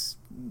he goes,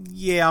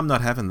 yeah, I'm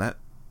not having that.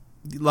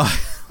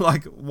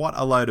 Like what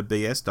a load of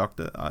BS,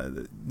 doctor.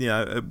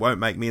 It won't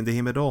make me into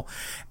him at all.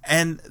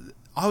 And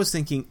I was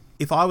thinking,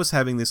 if I was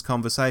having this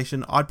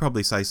conversation, I'd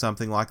probably say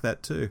something like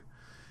that too.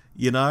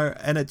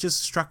 And it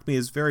just struck me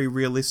as very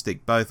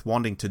realistic, both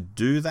wanting to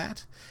do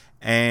that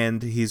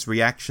and his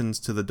reactions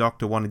to the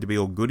doctor wanting to be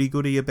all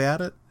goody-goody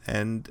about it,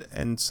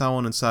 and so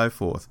on and so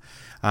forth.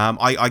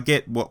 I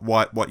get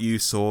what you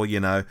saw,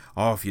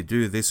 if you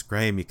do this,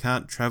 Graham, you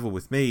can't travel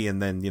with me,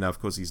 and then, of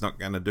course, he's not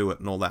going to do it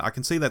and all that. I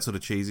can see that sort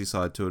of cheesy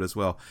side to it as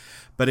well.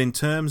 But in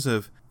terms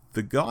of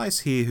the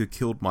guys here who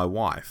killed my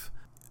wife,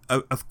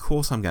 of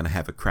course I'm going to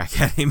have a crack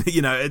at him.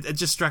 It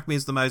just struck me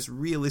as the most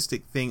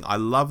realistic thing. I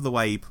love the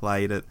way he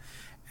played it,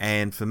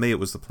 and for me it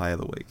was the play of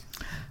the week.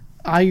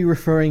 Are you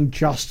referring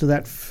just to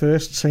that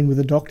first scene with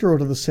the doctor, or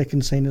to the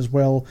second scene as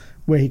well,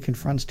 where he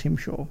confronts Tim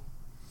Shaw?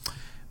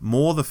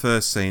 More the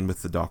first scene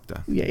with the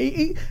doctor. Yeah,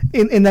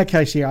 in that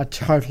case, I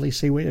totally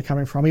see where you're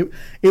coming from.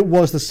 It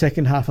was the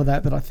second half of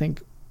that I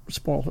think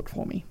spoiled it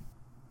for me.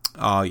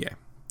 Oh, yeah.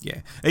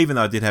 Even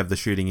though I did have the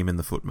shooting him in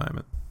the foot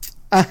moment.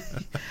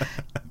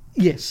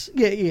 Yes.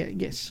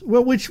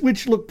 Well,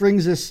 which look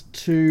brings us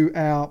to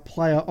our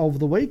player of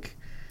the week.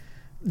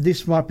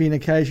 This might be an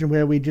occasion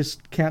where we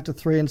just count to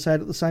 3 and say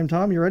it at the same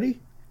time. You ready?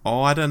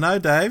 Oh, I don't know,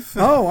 Dave.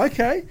 Oh,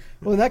 okay.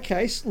 Well, in that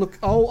case, look,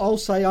 I'll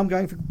say I'm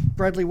going for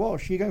Bradley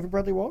Walsh. Are you going for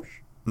Bradley Walsh?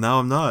 No,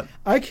 I'm not.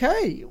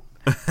 Okay.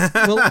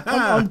 Well,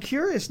 I'm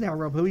curious now,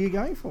 Rob. Who are you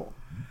going for?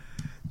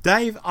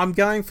 Dave, I'm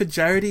going for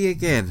Jodie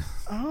again.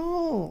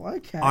 Oh,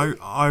 okay.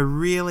 I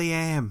really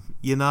am.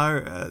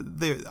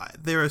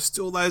 There are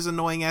still those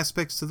annoying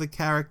aspects to the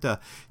character.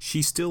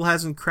 She still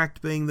hasn't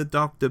cracked being the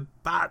doctor,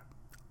 but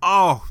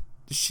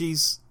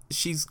she's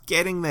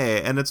getting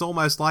there, and it's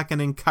almost like an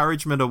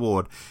encouragement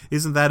award.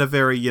 Isn't that a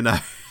very,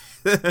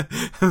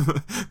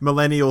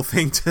 millennial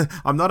thing to...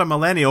 I'm not a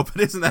millennial, but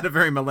isn't that a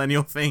very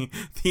millennial thing?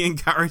 The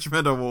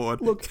encouragement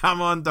award. Look,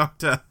 come on,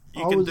 doctor.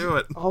 You can do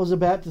it. I was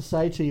about to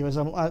say to you as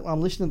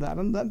I'm listening to that,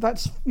 and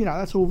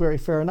that's all very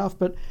fair enough,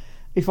 but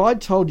if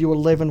I'd told you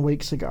 11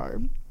 weeks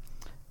ago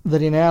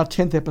that in our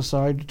 10th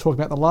episode,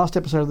 talking about the last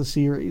episode of the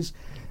series,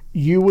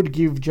 you would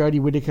give Jodie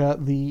Whittaker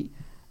the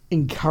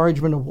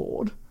encouragement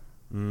award...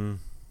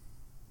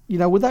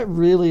 would that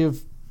really have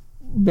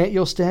met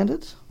your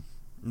standards?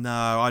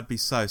 No, I'd be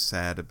so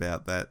sad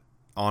about that,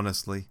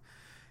 honestly.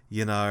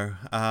 There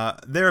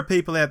are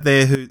people out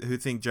there who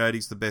think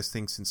Jodie's the best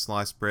thing since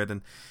sliced bread,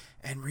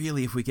 and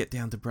really, if we get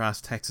down to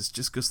brass tacks, it's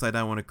just because they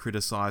don't want to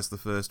criticise the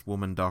first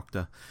woman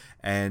doctor,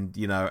 and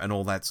and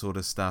all that sort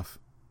of stuff.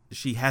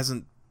 She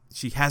hasn't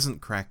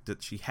cracked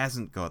it. She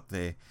hasn't got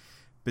there,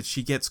 but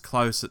she gets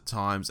close at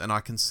times, and I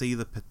can see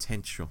the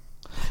potential.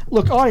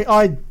 Look,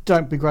 I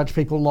don't begrudge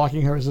people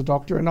liking her as a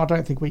doctor, and I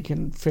don't think we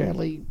can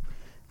fairly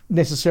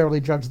necessarily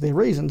judge their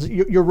reasons.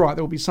 You're right,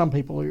 there will be some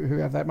people who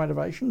have that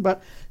motivation,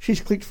 but she's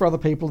clicked for other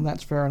people, and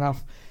that's fair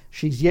enough.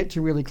 She's yet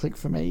to really click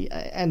for me.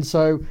 And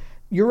so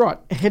you're right,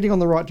 heading on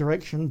the right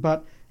direction,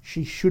 but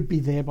she should be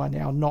there by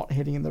now, not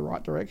heading in the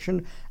right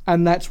direction.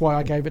 And that's why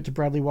I gave it to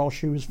Bradley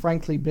Walsh, who has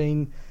frankly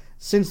been,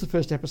 since the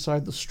first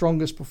episode, the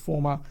strongest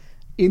performer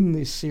in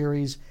this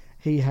series.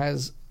 He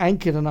has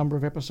anchored a number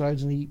of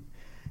episodes, and he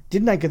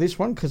didn't anchor this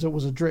one because it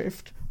was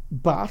adrift,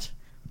 but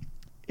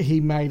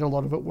he made a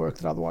lot of it work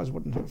that otherwise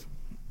wouldn't have.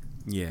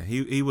 Yeah,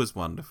 he was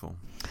wonderful.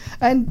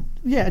 And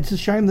yeah, it's a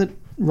shame that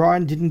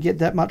Ryan didn't get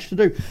that much to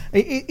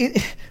do.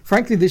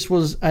 Frankly, this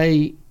was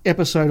a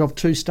episode of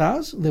 2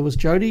 stars. There was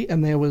Jodie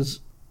and there was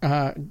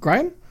Graham.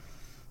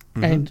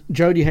 Mm-hmm. And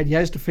Jodie had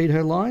Yaz to feed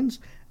her lines,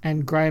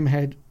 and Graham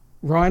had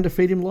Ryan to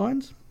feed him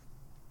lines.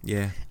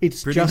 Yeah,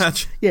 it's pretty just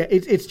much. Yeah,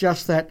 it's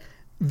just that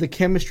the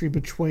chemistry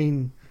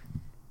between,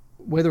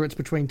 whether it's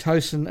between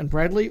Tosin and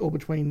Bradley or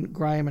between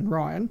Graham and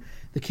Ryan,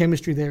 the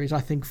chemistry there is, I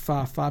think,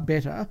 far, far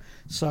better.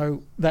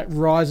 So that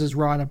rises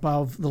Ryan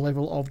above the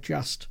level of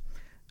just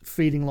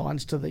feeding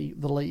lines to the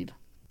lead.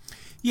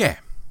 Yeah,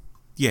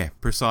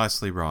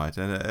 precisely right.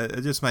 And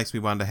it just makes me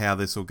wonder how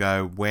this will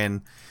go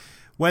when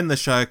the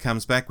show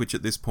comes back, which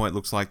at this point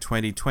looks like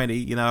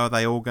 2020. Are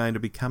they all going to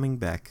be coming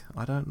back?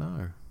 I don't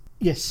know.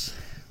 Yes.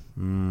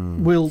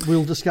 We'll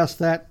discuss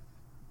that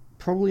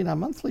probably in our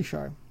monthly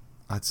show.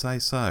 I'd say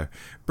so.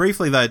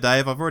 Briefly though,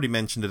 Dave, I've already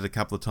mentioned it a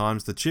couple of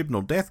times, the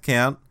Chibnall death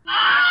count.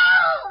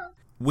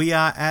 We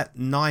are at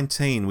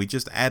 19. We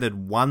just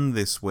added 1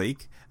 this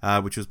week,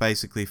 which was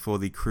basically for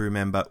the crew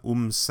member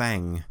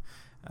Sang,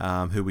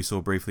 who we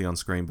saw briefly on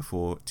screen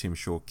before Tim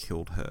Shaw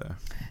killed her.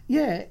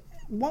 Yeah,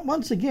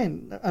 once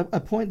again, a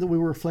point that we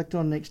will reflect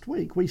on next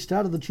week. We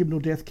started the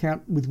Chibnall death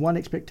count with 1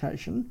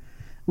 expectation.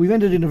 We've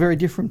ended in a very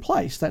different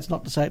place. That's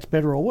not to say it's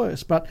better or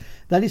worse, but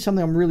that is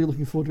something I'm really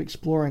looking forward to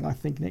exploring, I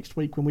think, next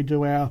week when we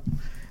do our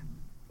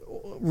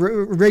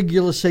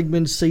regular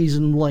segment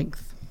season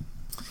length.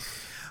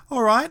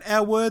 All right,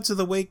 our words of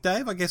the week,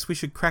 Dave. I guess we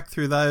should crack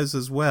through those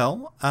as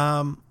well.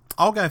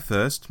 I'll go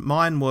first.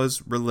 Mine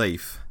was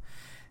relief.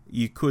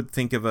 You could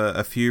think of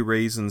a few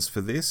reasons for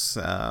this,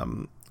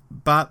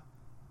 but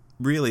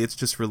really it's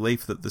just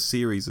relief that the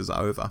series is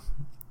over.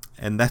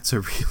 And that's a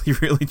really,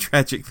 really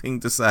tragic thing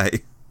to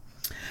say.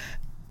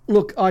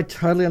 Look, I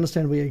totally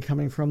understand where you're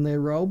coming from there,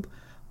 Rob.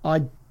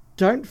 I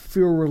don't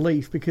feel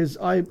relief because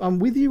I'm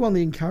with you on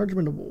the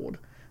Encouragement Award.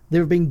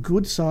 There have been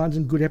good signs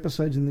and good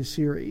episodes in this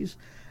series,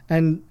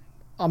 and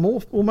I'm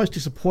almost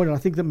disappointed. I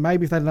think that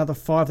maybe if they had another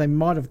 5, they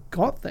might have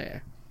got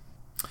there.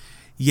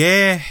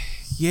 Yeah,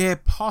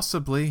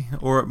 possibly.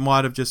 Or it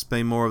might have just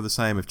been more of the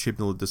same if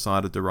Chibnall had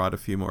decided to write a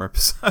few more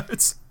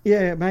episodes.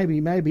 Yeah, maybe.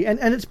 And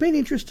it's been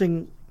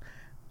interesting.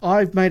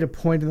 I've made a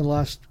point in the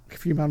last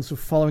few months of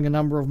following a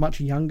number of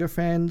much younger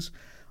fans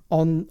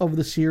of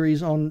the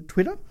series on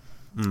Twitter.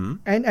 Mm-hmm.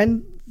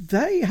 And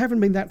they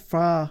haven't been that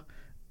far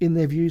in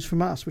their views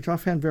from us, which I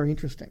found very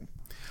interesting.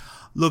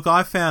 Look,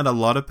 I found a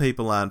lot of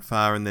people aren't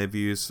far in their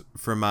views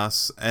from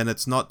us, and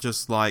it's not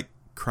just like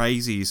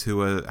crazies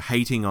who are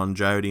hating on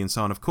Jodie and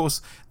so on. Of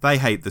course, they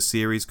hate the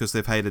series because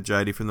they've hated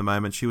Jodie from the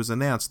moment she was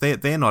announced.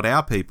 They're not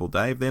our people,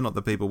 Dave. They're not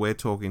the people we're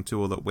talking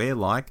to or that we're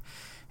like.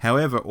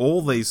 However,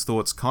 all these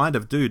thoughts kind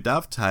of do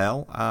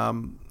dovetail.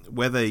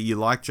 Whether you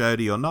like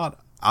Jodie or not,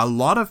 a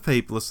lot of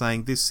people are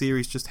saying this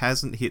series just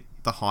hasn't hit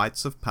the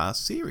heights of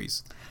past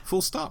series.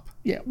 Full stop.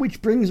 Yeah,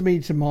 which brings me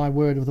to my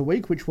word of the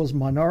week, which was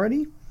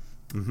minority.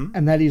 Mm-hmm.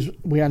 And that is,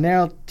 we are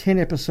now 10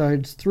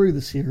 episodes through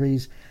the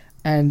series,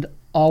 and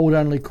I would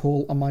only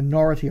call a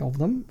minority of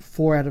them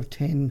 4 out of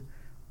 10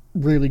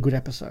 really good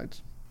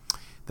episodes.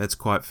 That's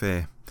quite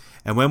fair.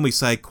 And when we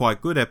say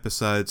quite good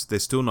episodes, they're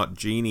still not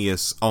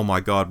genius, oh my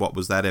God, what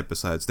was that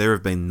episodes? There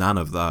have been none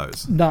of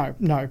those. No,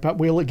 but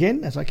we'll,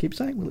 again, as I keep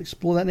saying, we'll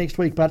explore that next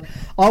week. But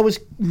I was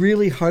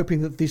really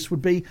hoping that this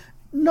would be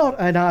not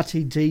an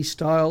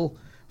RTD-style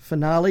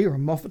finale or a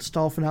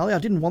Moffat-style finale. I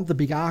didn't want the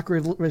big arc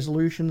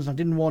resolutions. I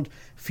didn't want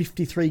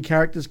 53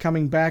 characters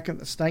coming back and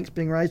the stakes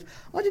being raised.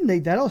 I didn't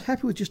need that. I was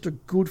happy with just a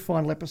good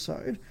final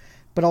episode.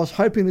 But I was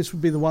hoping this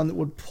would be the one that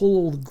would pull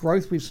all the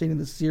growth we've seen in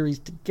the series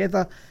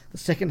together. The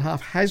second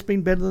half has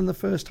been better than the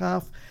first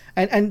half,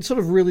 and sort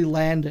of really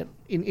land it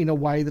in a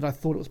way that I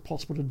thought it was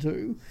possible to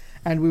do.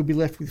 And we'll be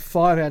left with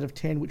 5 out of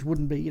 10, which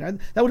wouldn't be, that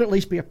would at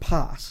least be a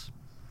pass.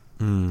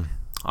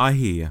 I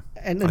hear you.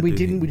 And we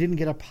didn't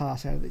get a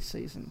pass out of this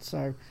season.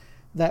 So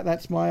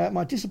that's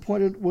my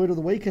disappointed word of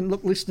the week. And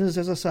look, listeners,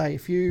 as I say,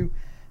 if you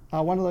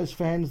are one of those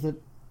fans that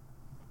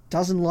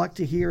doesn't like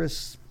to hear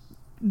us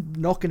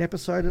knock an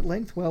episode at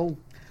length, well,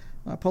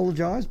 I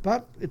apologise,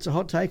 but it's a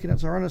hot take and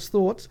it's our honest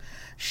thoughts.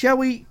 Shall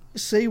we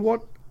see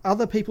what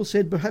other people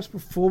said perhaps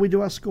before we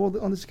do our score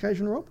on this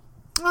occasion, Rob?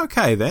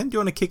 Okay then, do you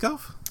want to kick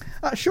off?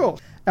 Sure.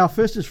 Our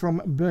first is from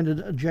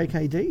Bernard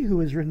JKD, who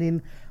has written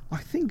in, I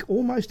think,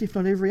 almost if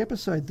not every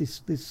episode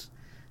this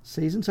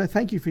season, so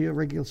thank you for your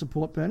regular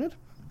support, Bernard.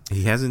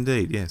 He has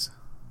indeed, yes.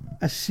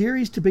 A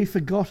series to be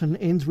forgotten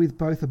ends with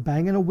both a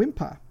bang and a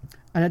whimper.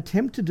 An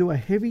attempt to do a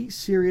heavy,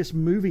 serious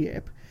movie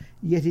ep,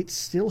 yet it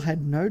still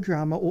had no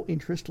drama or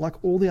interest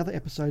like all the other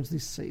episodes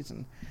this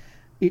season.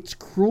 It's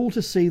cruel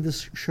to see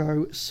this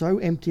show so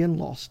empty and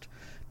lost.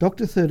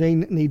 Dr.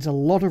 13 needs a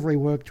lot of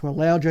rework to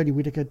allow Jodie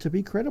Whittaker to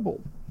be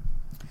credible.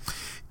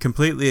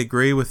 Completely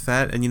agree with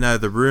that. And,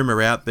 the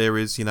rumour out there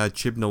is,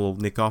 Chibnall will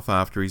nick off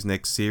after his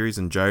next series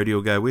and Jodie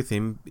will go with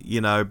him,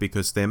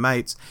 because they're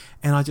mates.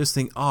 And I just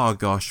think, oh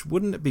gosh,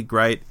 wouldn't it be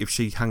great if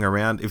she hung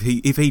around, if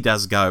he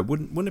does go,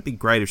 wouldn't it be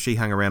great if she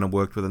hung around and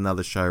worked with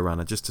another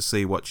showrunner just to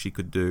see what she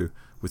could do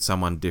with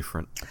someone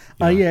different?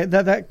 Yeah,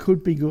 that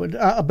could be good.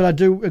 But I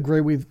do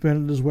agree with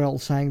Bernard as well,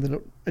 saying that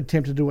it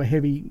attempted to do a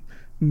heavy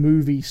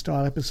movie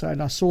style episode,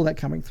 and I saw that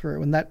coming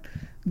through, and that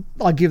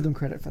I give them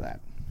credit for that.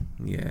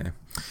 Yeah.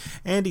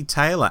 Andy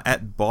Taylor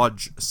at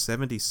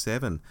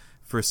Bodge77.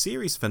 For a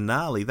series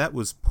finale, that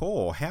was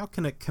poor. How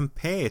can it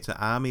compare to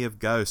Army of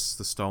Ghosts,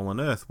 The Stolen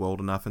Earth, World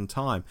Enough and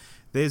Time?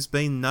 There's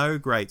been no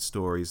great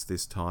stories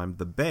this time.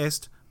 The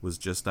best was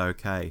just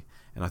okay.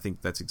 And I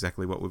think that's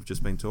exactly what we've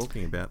just been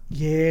talking about.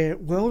 Yeah,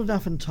 World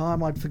Enough and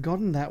Time, I'd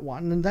forgotten that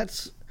one, and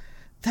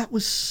that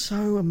was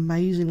so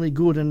amazingly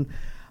good. And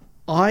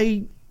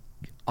I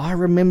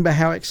remember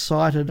how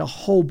excited a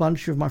whole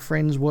bunch of my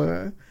friends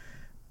were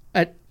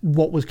at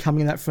what was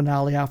coming in that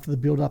finale after the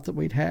build-up that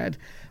we'd had.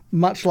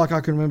 Much like I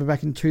can remember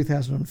back in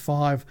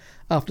 2005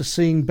 after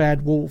seeing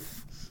Bad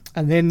Wolf,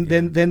 and then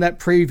that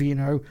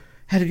preview,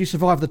 how did you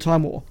survive the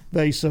Time War?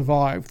 They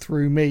survived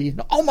through me.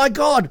 And, oh my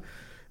God!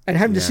 And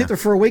having to sit there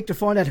for a week to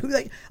find out who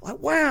they...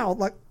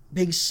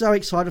 being so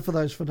excited for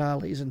those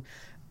finales, and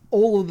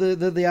all of the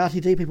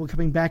RTD people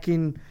coming back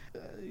in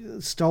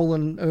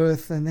Stolen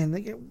Earth, and then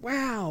they get,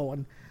 wow!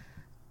 And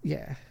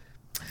yeah.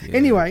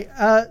 Anyway,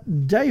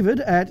 David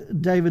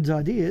at David's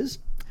Ideas,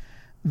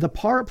 the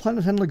Pirate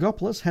Planet and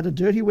Legopolis had a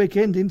dirty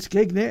weekend in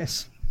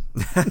Skegness.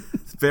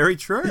 Very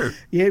true.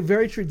 Yeah,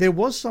 very true. There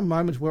was some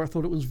moments where I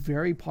thought it was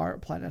very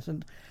Pirate Planet,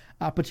 and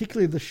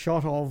particularly the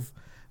shot of,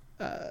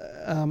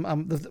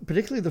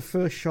 particularly the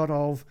first shot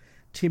of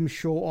Tim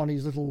Shaw on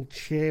his little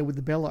chair with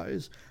the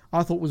bellows,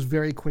 I thought was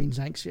very Queen's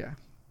Anxia.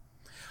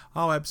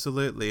 Oh,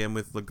 absolutely. And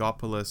with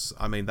Legopolis,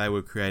 they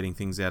were creating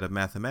things out of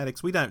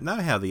mathematics. We don't know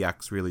how the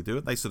Yucks really do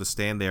it. They sort of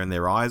stand there and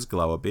their eyes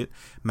glow a bit.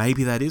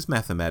 Maybe that is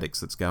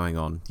mathematics that's going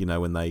on,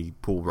 when they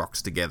pull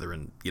rocks together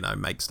and,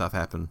 make stuff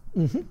happen.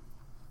 Mm-hmm.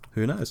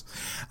 Who knows?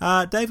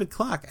 David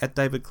Clark at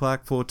David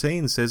Clark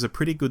 14 says a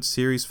pretty good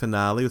series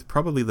finale with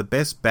probably the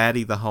best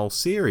baddie the whole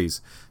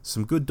series.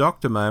 Some good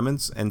Doctor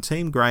moments and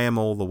Team Graham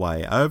all the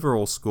way.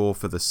 Overall score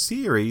for the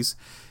series...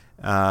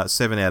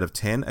 7 out of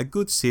 10. A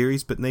good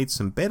series, but needs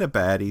some better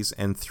baddies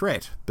and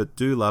threat, but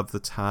do love the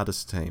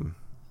TARDIS team.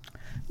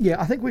 Yeah,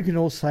 I think we can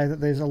all say that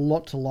there's a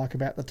lot to like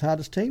about the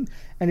TARDIS team,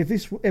 and if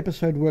this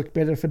episode worked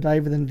better for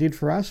David than it did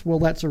for us, well,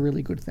 that's a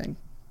really good thing.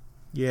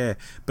 Yeah,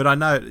 but I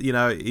know,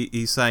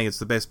 he's saying it's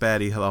the best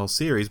baddie of the whole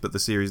series, but the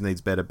series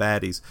needs better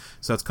baddies,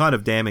 so it's kind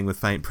of damning with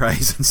faint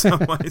praise in some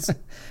ways.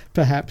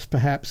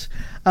 Perhaps.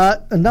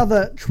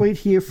 Another tweet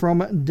here from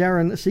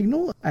Darren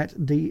Signal at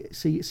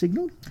DC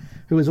Signal,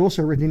 who has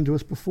also written into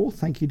us before.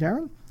 Thank you,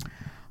 Darren.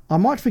 I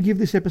might forgive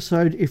this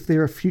episode if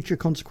there are future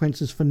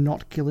consequences for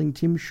not killing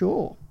Tim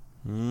Shaw.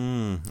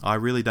 I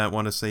really don't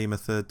want to see him a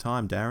third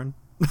time, Darren.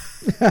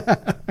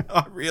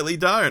 I really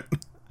don't.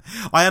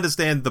 I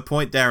understand the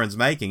point Darren's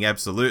making,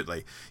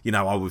 absolutely.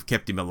 We've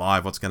kept him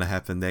alive, what's going to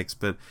happen next?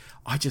 But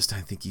I just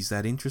don't think he's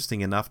that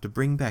interesting enough to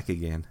bring back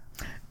again.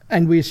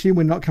 And we assume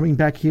we're not coming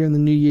back here in the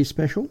New Year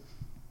special?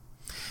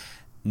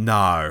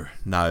 No.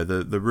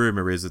 The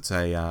rumour is it's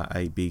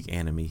a big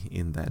enemy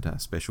in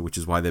that special, which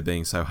is why they're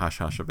being so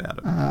hush-hush about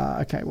it.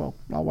 Okay, well,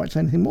 I won't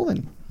say anything more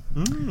then.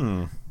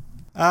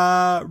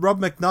 Rob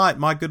McKnight,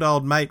 my good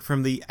old mate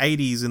from the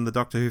 80s in the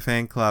Doctor Who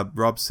fan club.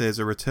 Rob says,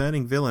 a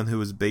returning villain who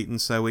was beaten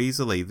so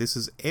easily. This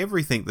is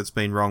everything that's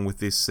been wrong with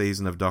this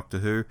season of Doctor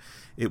Who.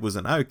 It was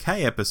an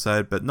okay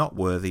episode, but not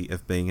worthy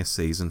of being a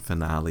season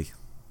finale.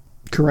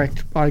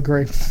 Correct, I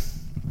agree.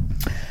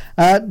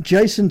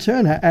 Jason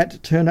Turner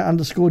at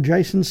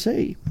Turner_Jason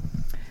C.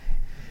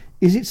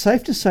 Is it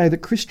safe to say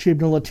that Chris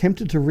Chibnall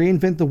attempted to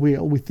reinvent the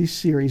wheel with this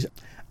series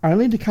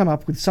only to come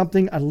up with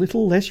something a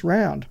little less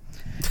round?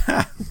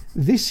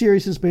 This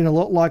series has been a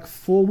lot like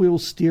four-wheel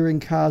steering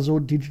cars or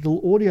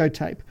digital audio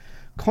tape.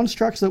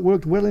 Constructs that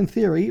worked well in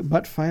theory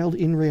but failed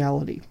in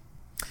reality.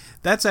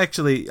 That's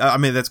actually,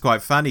 that's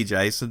quite funny,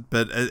 Jason,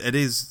 but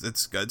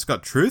it's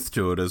got truth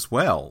to it as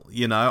well.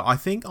 I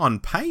think on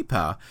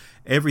paper,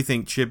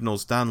 everything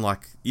Chibnall's done,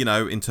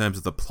 in terms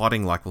of the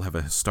plotting, we'll have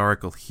a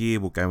historical here,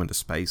 we'll go into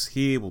space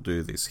here, we'll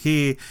do this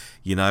here,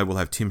 we'll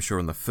have Tim Shaw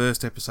in the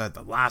first episode,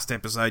 the last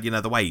episode,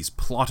 the way he's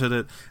plotted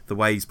it, the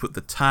way he's put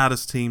the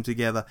TARDIS team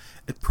together,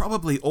 it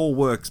probably all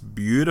works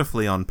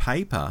beautifully on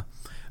paper,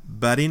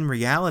 but in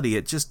reality,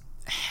 it just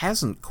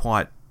hasn't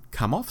quite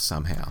come off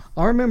somehow.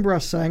 I remember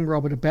us saying,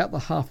 Robert, about the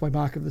halfway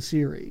mark of the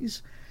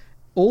series,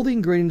 all the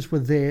ingredients were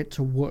there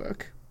to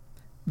work.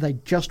 They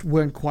just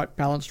weren't quite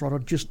balanced right, or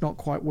just not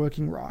quite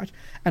working right.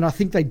 And I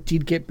think they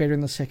did get better in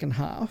the second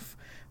half.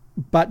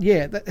 But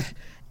yeah,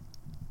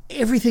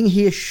 everything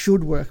here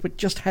should work, but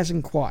just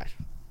hasn't quite.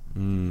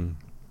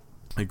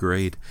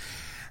 Agreed.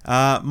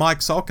 Mike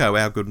Solko,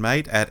 our good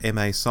mate at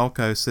MA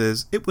Solko,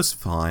 says, "It was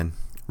fine.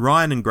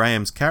 Ryan and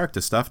Graham's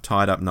character stuff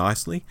tied up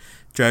nicely.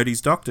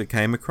 Jodie's doctor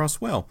came across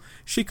well.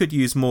 She could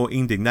use more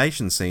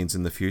indignation scenes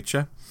in the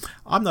future.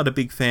 I'm not a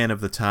big fan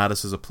of the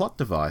TARDIS as a plot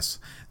device.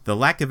 The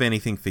lack of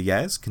anything for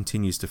Yaz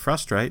continues to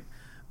frustrate.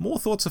 More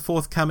thoughts are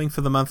forthcoming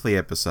for the monthly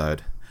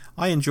episode.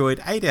 I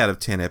enjoyed 8 out of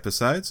 10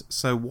 episodes,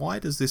 so why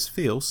does this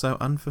feel so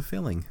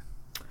unfulfilling?"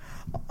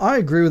 I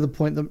agree with the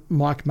point that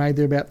Mike made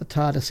there about the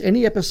TARDIS.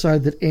 Any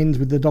episode that ends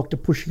with the Doctor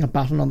pushing a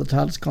button on the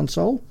TARDIS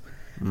console,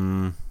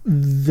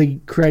 the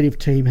creative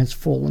team has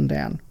fallen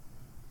down.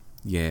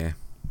 Yeah.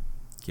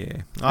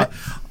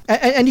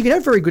 And you can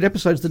have very good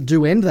episodes that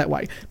do end that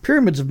way.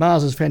 Pyramids of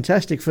Mars is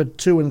fantastic for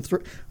 3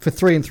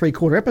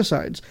 3/4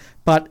 episodes,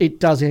 but it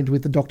does end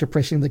with the Doctor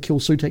pressing the Kill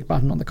Sutek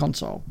button on the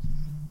console.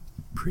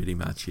 Pretty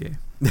much, yeah.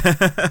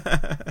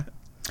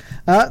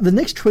 The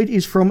next tweet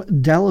is from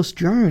Dallas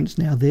Jones.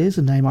 Now, there's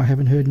a name I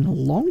haven't heard in a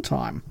long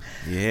time.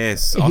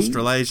 Yes,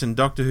 Australasian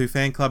Doctor Who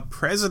fan club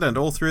president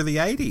all through the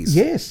 80s.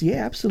 Yes,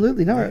 yeah,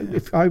 absolutely. No,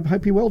 I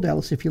hope you're well,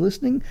 Dallas, if you're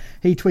listening.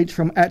 He tweets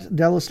from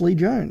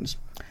 @DallasLeeJones.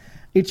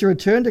 "It's a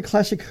return to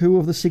classic Who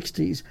of the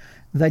 60s.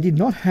 They did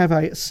not have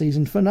a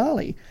season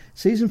finale.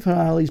 Season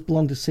finales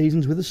belong to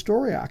seasons with a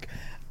story arc."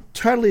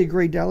 Totally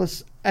agree,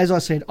 Dallas. As I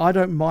said, I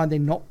don't mind there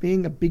not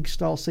being a big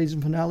style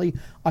season finale.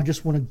 I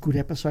just want a good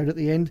episode at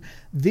the end.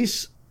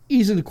 This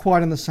isn't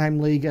quite in the same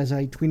league as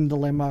a Twin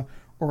Dilemma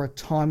or a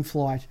Time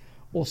Flight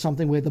or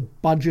something where the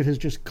budget has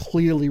just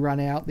clearly run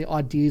out, the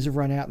ideas have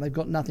run out, and they've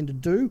got nothing to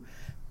do,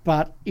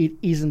 but it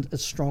isn't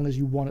as strong as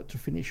you want it to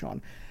finish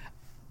on.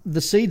 The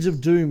Seeds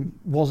of Doom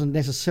wasn't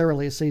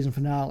necessarily a season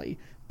finale,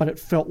 but it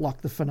felt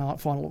like the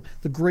final.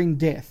 The Green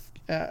Death.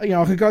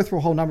 I could go through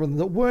a whole number of them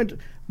that weren't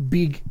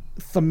big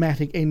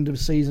thematic end of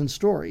season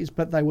stories,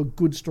 but they were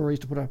good stories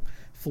to put a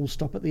full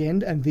stop at the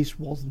end, and this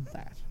wasn't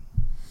that.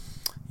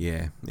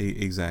 Yeah,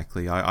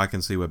 exactly. I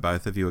can see where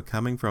both of you are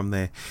coming from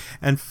there.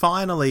 And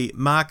finally,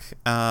 Mark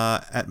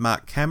at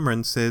Mark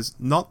Cameron says,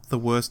 "Not the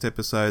worst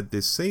episode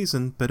this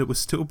season, but it was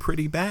still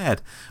pretty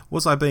bad.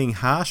 Was I being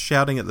harsh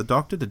shouting at the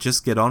Doctor to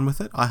just get on with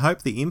it? I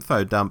hope the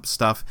info dump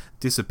stuff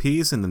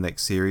disappears in the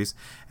next series.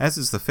 As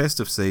is the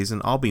festive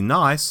season, I'll be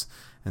nice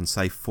and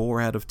say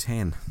 4 out of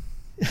 10.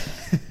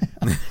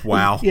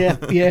 Wow.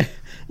 Yeah.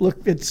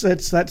 Look, that's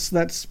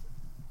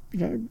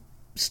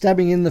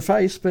stabbing in the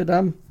face, but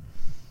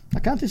I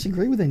can't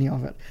disagree with any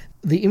of it.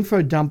 The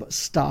info dump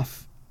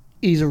stuff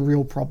is a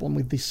real problem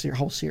with this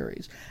whole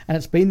series, and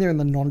it's been there in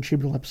the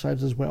non-Chibnall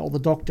episodes as well. The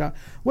Doctor,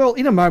 well,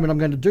 in a moment I'm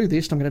going to do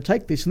this, I'm going to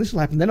take this, and this will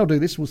happen, then I'll do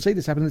this, we'll see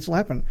this happen, and this will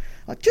happen.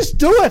 Like, just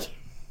do it!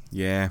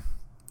 Yeah,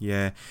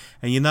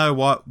 and you know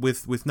what?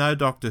 With no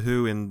Doctor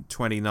Who in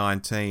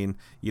 2019,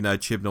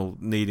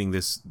 Chibnall needing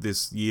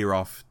this year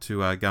off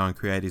to go and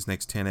create his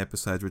next 10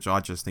 episodes, which I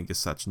just think is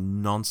such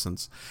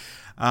nonsense.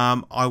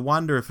 I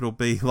wonder if it'll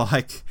be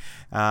like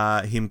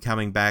him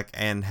coming back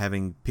and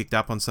having picked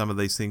up on some of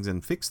these things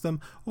and fixed them,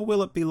 or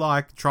will it be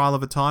like Trial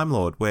of a Time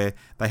Lord, where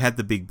they had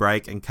the big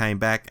break and came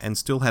back and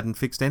still hadn't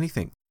fixed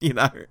anything?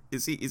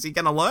 Is he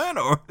going to learn,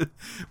 or are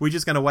we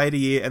just going to wait a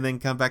year and then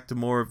come back to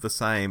more of the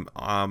same?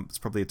 It's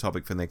probably a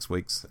topic for next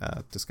week's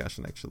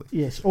discussion, actually.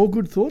 Yes, all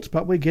good thoughts,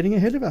 but we're getting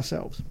ahead of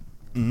ourselves.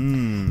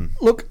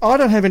 Look, I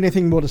don't have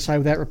anything more to say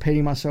without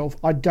repeating myself.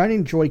 I don't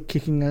enjoy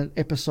kicking an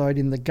episode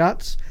in the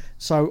guts,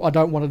 so I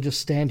don't want to just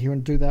stand here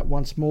and do that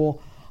once more.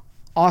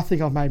 I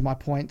think I've made my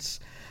points.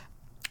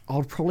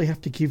 I'll probably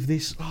have to give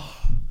this...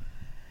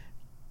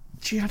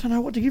 I don't know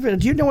what to give it.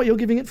 Do you know what you're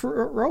giving it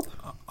for, Rob?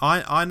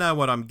 I know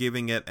what I'm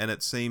giving it, and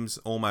it seems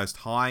almost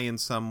high in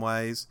some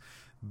ways,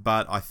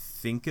 but I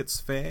think it's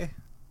fair.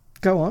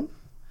 Go on.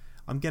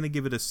 I'm going to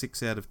give it a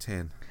 6 out of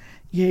 10.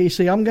 Yeah, you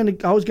see, I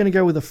was going to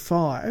go with a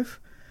 5,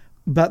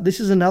 but this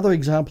is another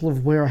example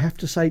of where I have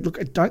to say, look,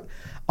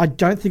 I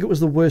don't think it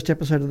was the worst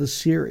episode of the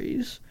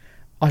series.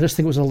 I just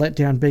think it was a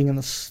letdown being in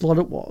the slot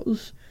it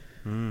was.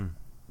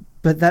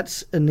 But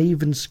that's an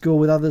even score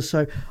with others,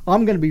 so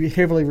I'm going to be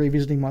heavily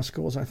revisiting my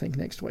scores, I think,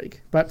 next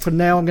week. But for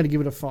now, I'm going to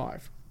give it a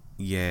 5.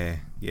 Yeah.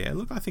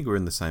 Look, I think we're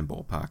in the same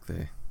ballpark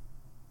there.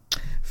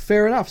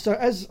 Fair enough. So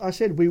as I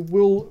said, we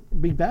will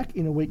be back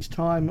in a week's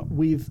time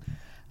with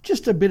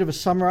just a bit of a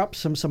summer up,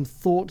 some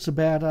thoughts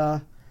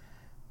about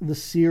the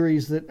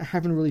series that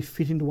haven't really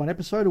fit into one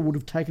episode or would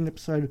have taken an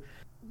episode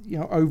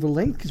over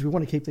length, because we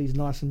want to keep these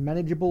nice and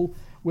manageable.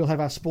 We'll have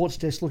our sports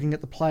desk looking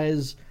at the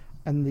players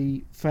and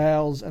the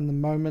fouls and the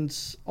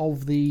moments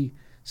of the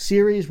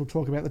series. We'll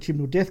talk about the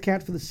Chibnall death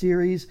count for the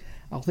series.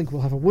 I think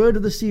we'll have a word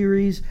of the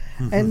series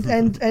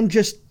and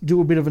just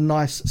do a bit of a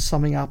nice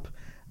summing up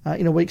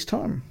in a week's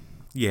time.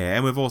 Yeah,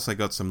 and we've also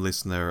got some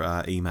listener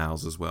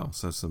emails as well,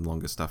 so some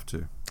longer stuff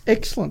too.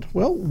 Excellent.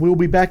 Well, we'll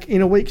be back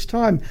in a week's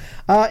time.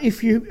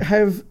 If you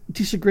have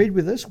disagreed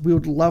with us, we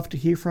would love to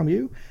hear from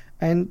you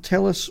and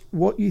tell us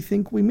what you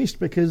think we missed,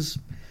 because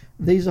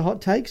these are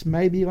hot takes.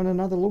 Maybe on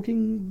another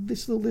looking,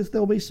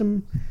 there'll be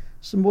some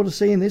more to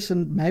see in this,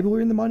 and maybe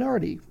we're in the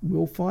minority.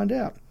 We'll find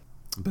out.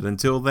 But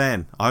until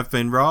then, I've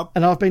been Rob.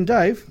 And I've been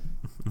Dave.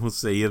 We'll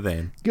see you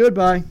then.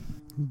 Goodbye.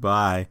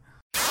 Bye.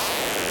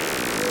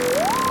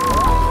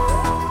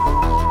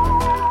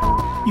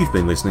 You've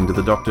been listening to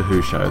The Doctor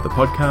Who Show, the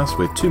podcast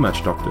where too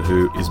much Doctor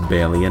Who is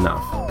barely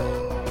enough.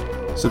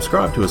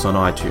 Subscribe to us on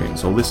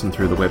iTunes or listen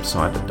through the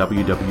website at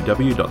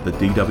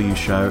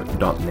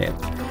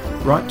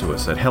www.thedwshow.net. Write to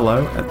us at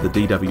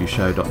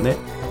hello@thedwshow.net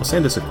or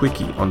send us a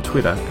quickie on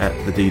Twitter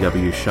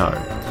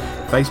 @thedwshow.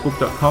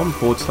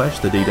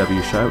 Facebook.com/The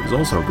DW Show is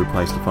also a good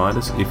place to find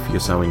us if you're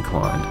so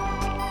inclined.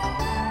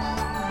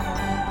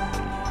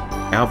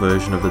 Our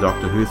version of the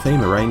Doctor Who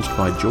theme arranged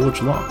by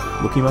George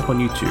Locke. Look him up on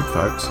YouTube,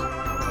 folks.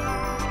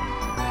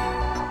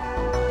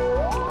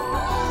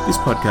 This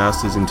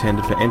podcast is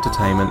intended for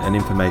entertainment and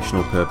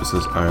informational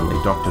purposes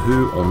only. Doctor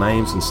Who, all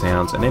names and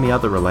sounds, and any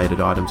other related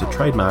items are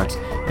trademarks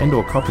and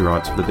or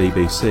copyrights of the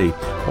BBC.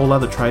 All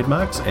other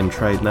trademarks and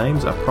trade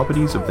names are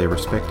properties of their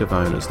respective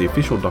owners. The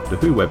official Doctor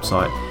Who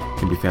website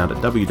can be found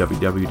at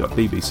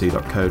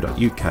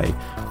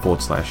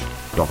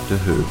www.bbc.co.uk/Doctor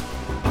Who.